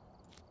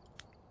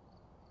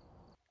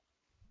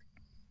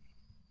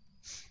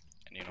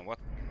 And you know what?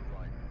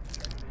 Right.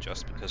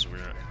 Just because we're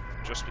a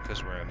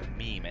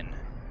memeing, There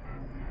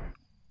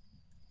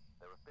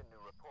have been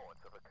new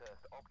reports of a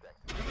cursed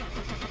object.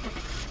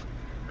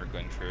 we're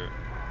going through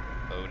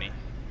Oni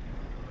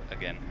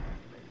again.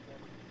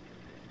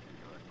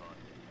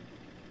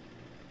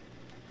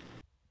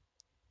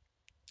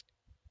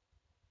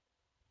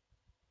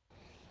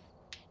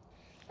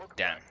 Welcome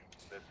Damn. back.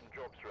 There's some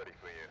jobs ready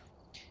for you.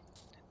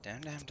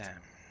 Damn, damn,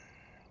 damn.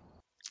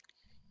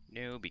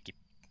 No biggie.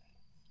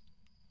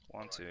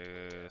 1, 2, 3. Take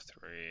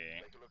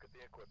a look at the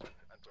equipment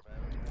and prepare.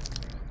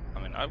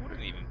 I mean, I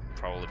wouldn't even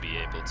probably be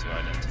able to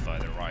identify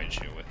the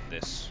Raichu with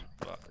this,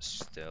 but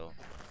still.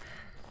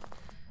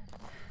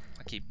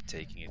 I keep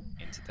taking it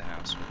into the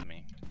house with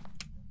me.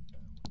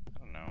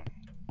 I don't know.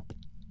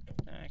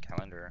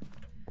 Calendar.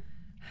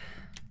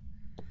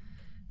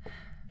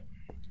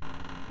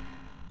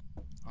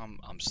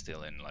 I'm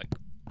still in like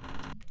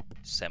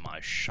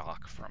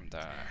semi-shock from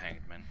the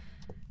Hangman,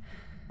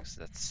 because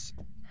that's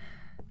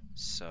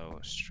so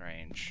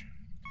strange.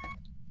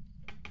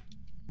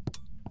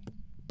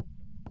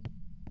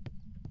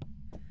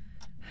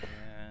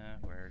 Yeah,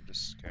 we're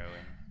just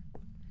going.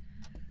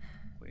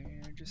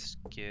 We're just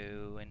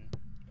going.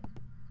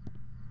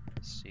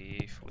 See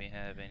if we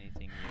have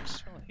anything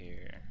useful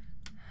here.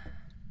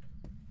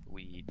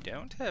 We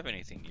don't have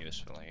anything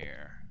useful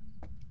here.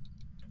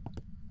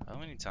 How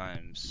many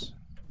times?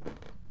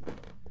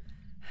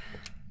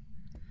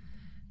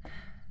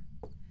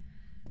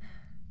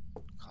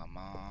 Come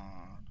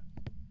on.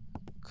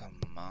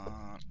 Come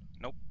on.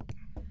 Nope.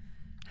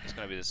 It's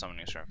gonna be the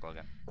summoning circle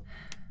again.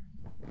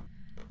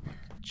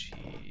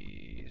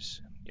 Jeez.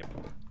 Yep.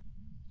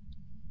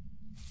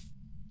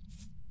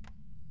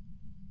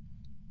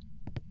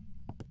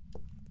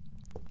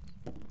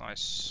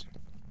 Nice.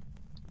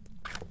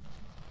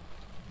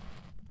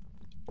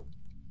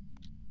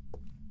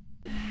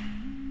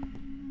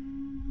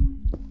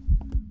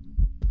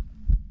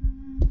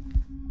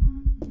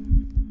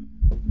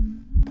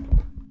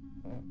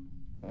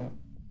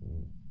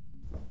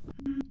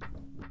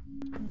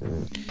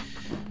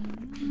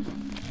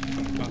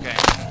 Okay.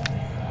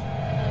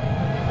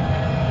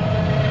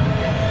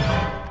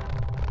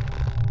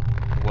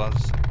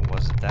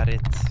 Was that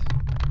it?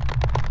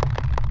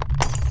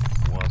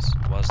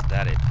 Was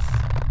that it?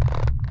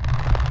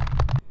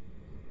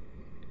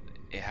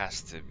 It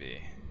has to be.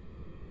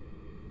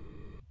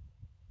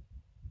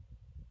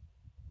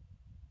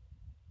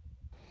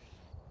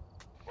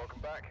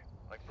 Welcome back.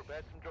 I've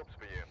prepared some jobs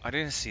for you. I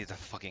didn't see the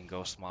fucking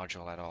ghost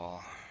module at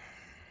all.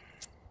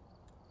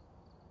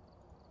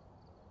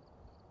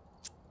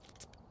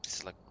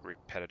 It's like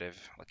repetitive.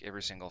 Like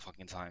every single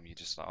fucking time you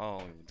just,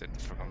 oh, the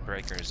fucking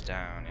breaker is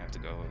down. You have to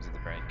go to the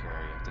breaker.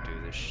 You have to do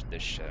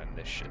this shit and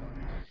this shit.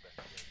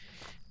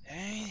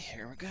 Hey,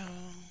 here we go.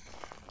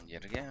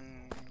 Yet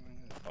again.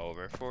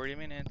 Over 40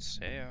 minutes.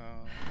 Heyo.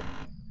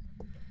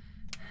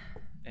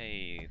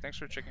 Hey, thanks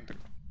for checking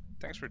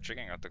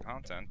out the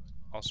content.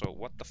 Also,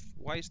 what the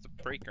why is the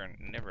breaker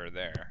never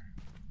there?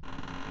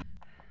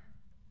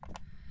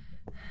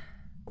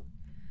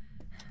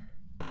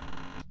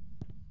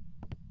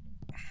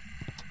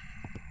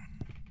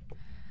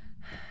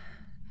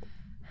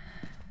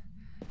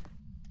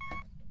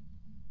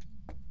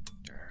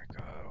 There we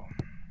go.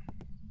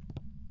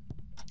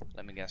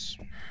 Let me guess.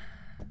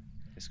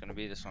 It's gonna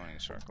be the summoning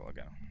circle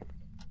again.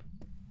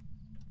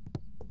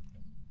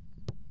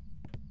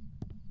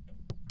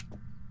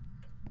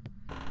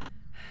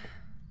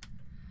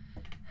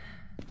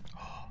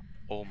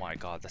 Oh my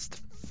god, that's the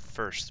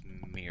first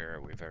mirror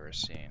we've ever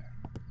seen.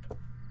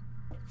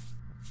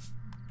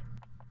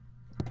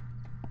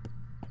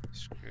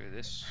 Screw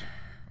this.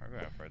 We're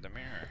going for the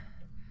mirror.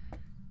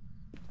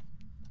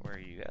 Where are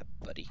you at,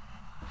 buddy?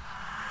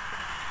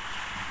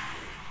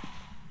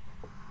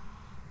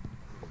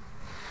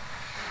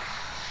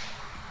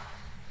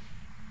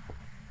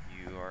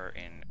 You are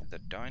in the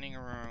dining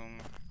room.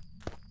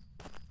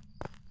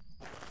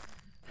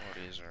 What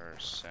is our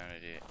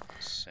sanity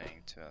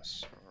saying to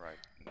us right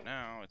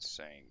now? It's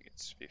saying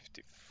it's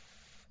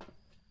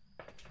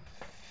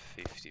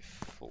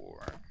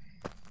 54.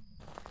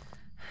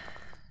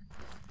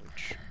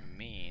 Which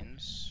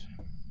means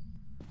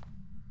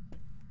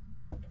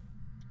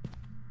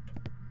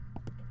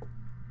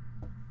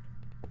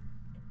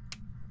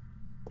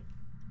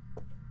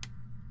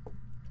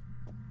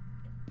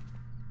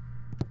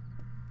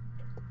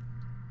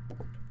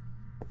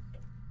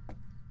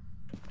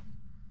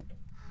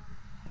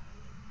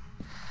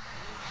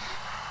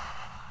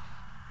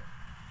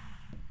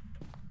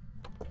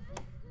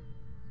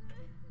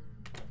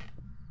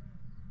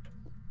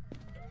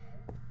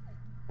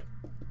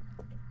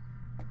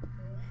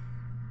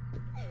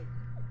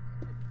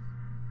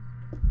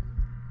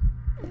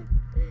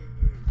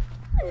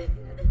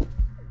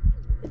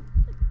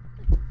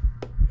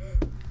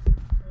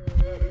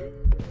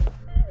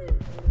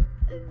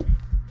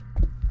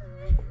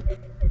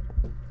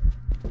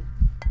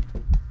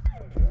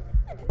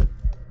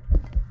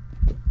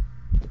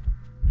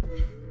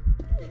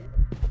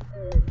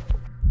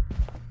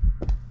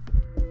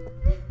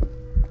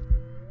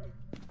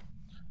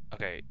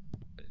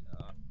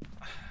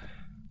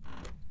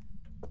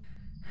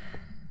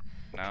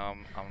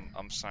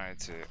starting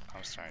to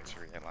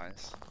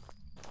realize.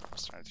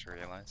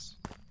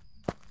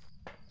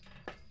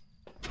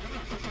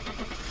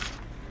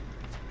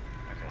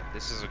 Okay,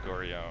 this is a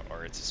Goryo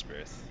or it's a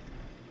spirit.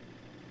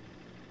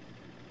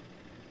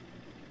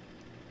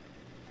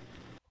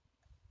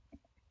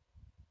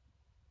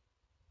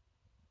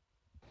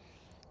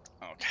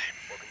 Okay.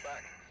 Welcome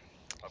back.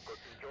 I've got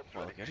some jobs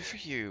Well, ready good for for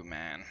you,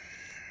 man.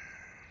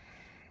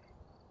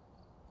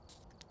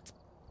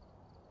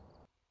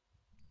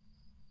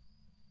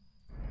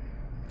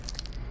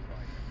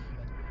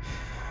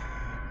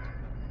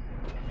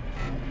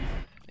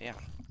 Yeah,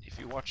 if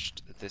you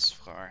watched this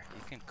far,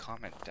 you can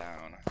comment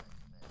down.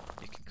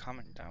 You can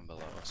comment down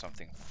below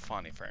something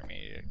funny for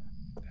me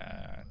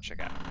to check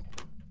out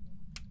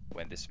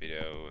when this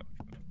video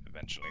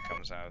eventually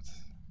comes out.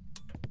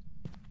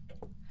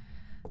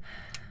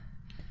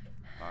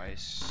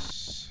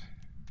 Nice.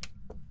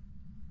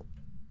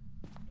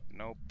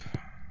 Nope.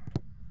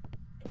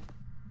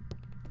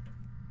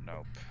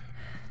 Nope.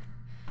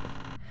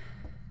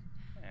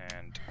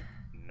 And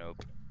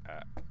nope.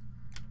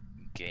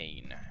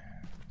 Gain.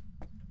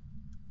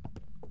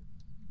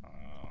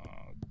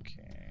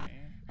 Okay.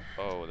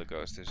 Oh, the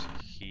ghost is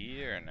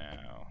here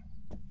now.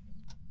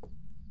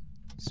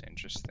 It's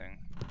interesting.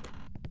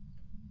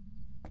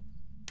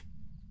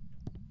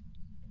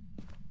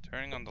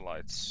 Turning on the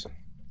lights.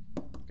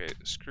 Okay,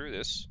 screw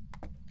this.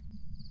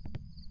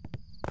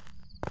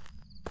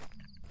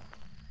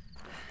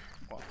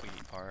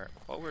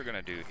 What we're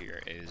gonna do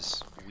here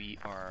is we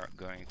are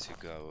going to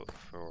go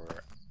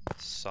for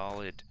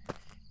solid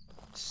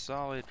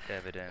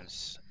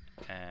evidence,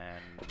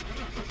 and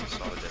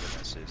solid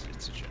evidence is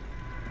it's a gem.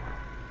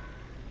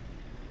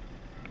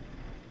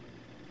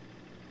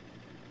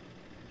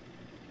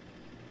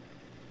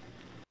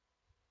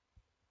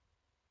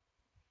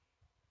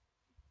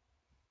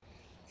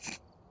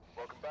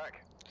 Welcome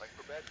back. I've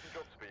prepared some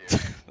jobs for you.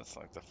 That's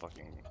like the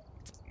fucking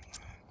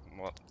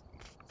what,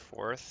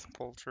 fourth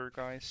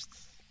poltergeist?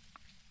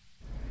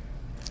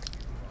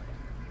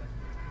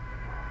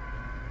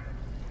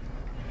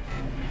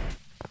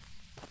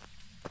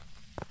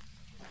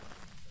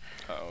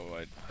 Oh,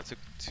 I took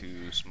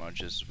 2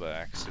 smudges by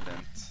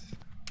accident.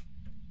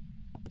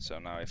 So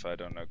now if I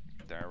don't know,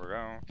 there we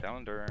go,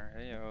 calendar,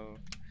 heyo.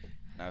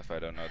 Now if I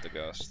don't know the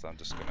ghost, I'm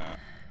just gonna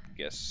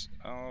guess.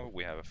 Oh,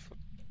 we have a foot.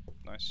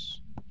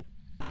 Nice.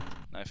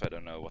 Now if I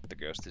don't know what the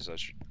ghost is, I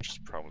should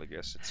just probably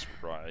guess it's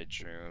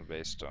Raiju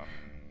based on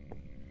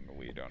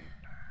we don't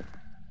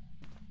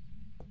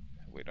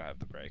have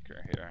the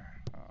breaker here.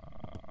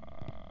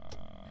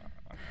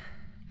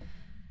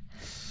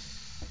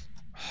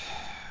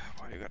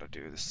 Why you gotta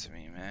do this to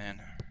me,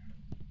 man?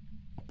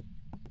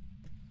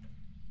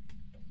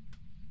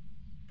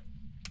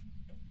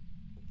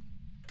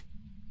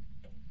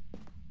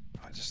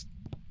 I just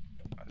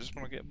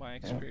want to get my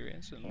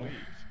experience and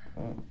leave.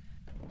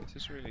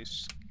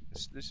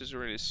 This is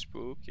really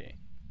spooky.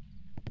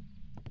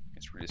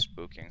 It's really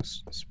spooky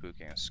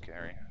and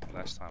scary.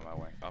 Last time I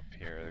went up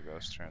here, the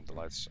ghost turned the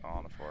lights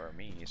on for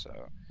me,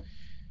 so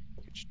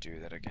could you do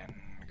that again,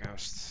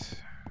 ghost?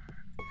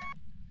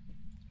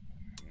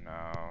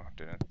 No,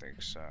 didn't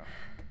think so.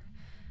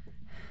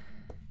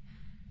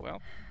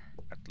 Well,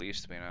 at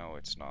least we know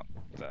it's not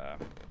the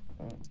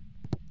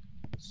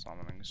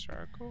summoning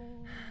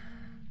circle.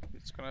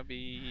 It's gonna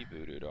be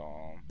voodoo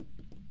doll.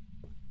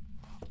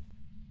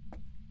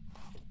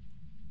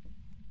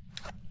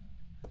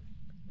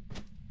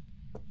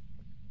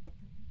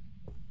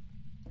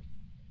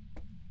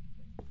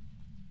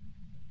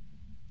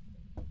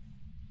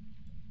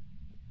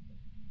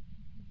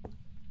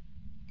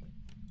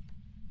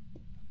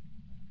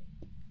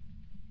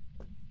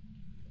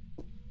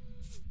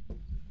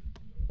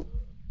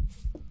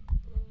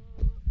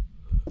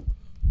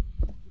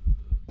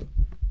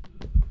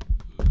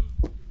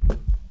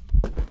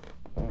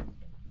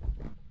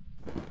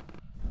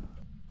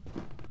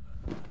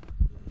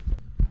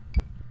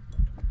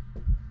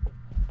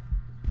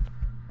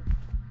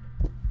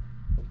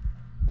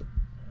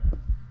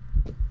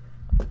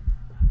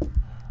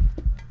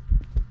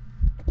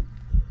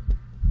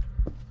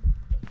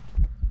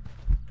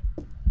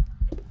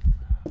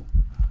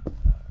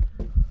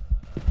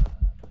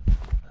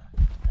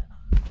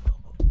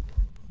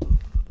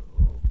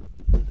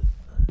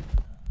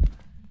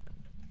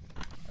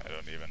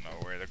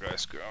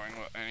 Guy's growing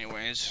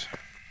anyways.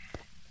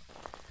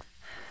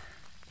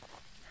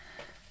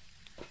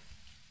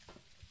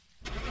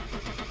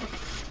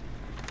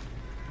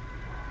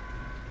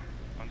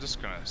 I'm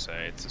just gonna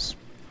say it's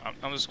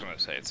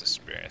a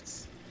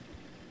spirit.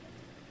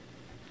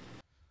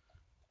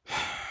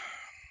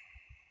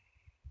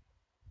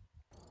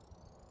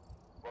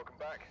 Welcome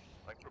back.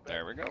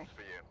 There we go.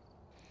 For you.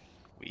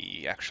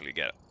 We actually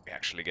get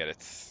it.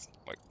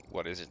 Like,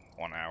 what is it?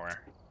 1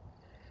 hour.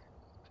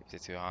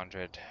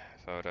 5200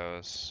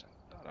 photos.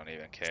 I don't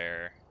even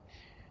care.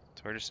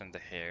 Tortoise and the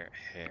Hare.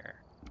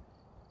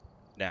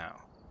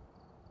 Now,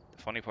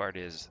 the funny part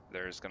is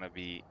there's gonna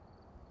be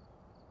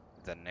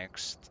the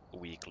next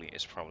weekly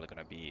is probably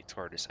gonna be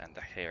Tortoise and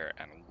the Hare,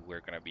 and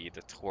we're gonna be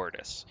the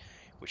Tortoise.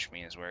 which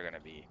means we're gonna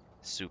be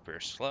super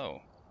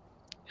slow.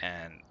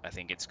 And I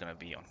think it's gonna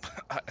be on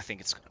I think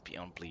it's gonna be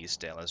on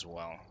Bleasdale as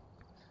well.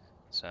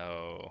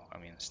 So I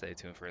mean, stay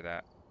tuned for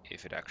that.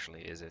 If it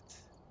actually is it,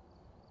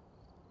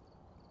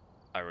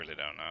 I really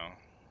don't know.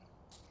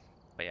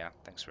 But yeah,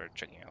 thanks for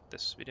checking out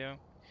this video.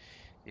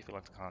 If you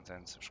like the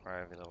content,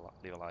 subscribe,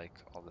 leave a like,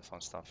 all the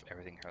fun stuff.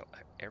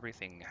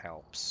 Everything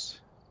helps.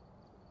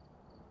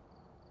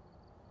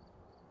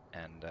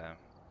 And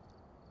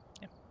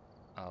yeah,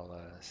 I'll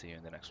see you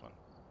in the next one.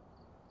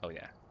 Oh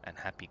yeah, and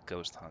happy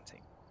ghost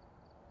hunting.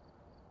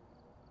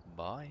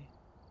 Bye.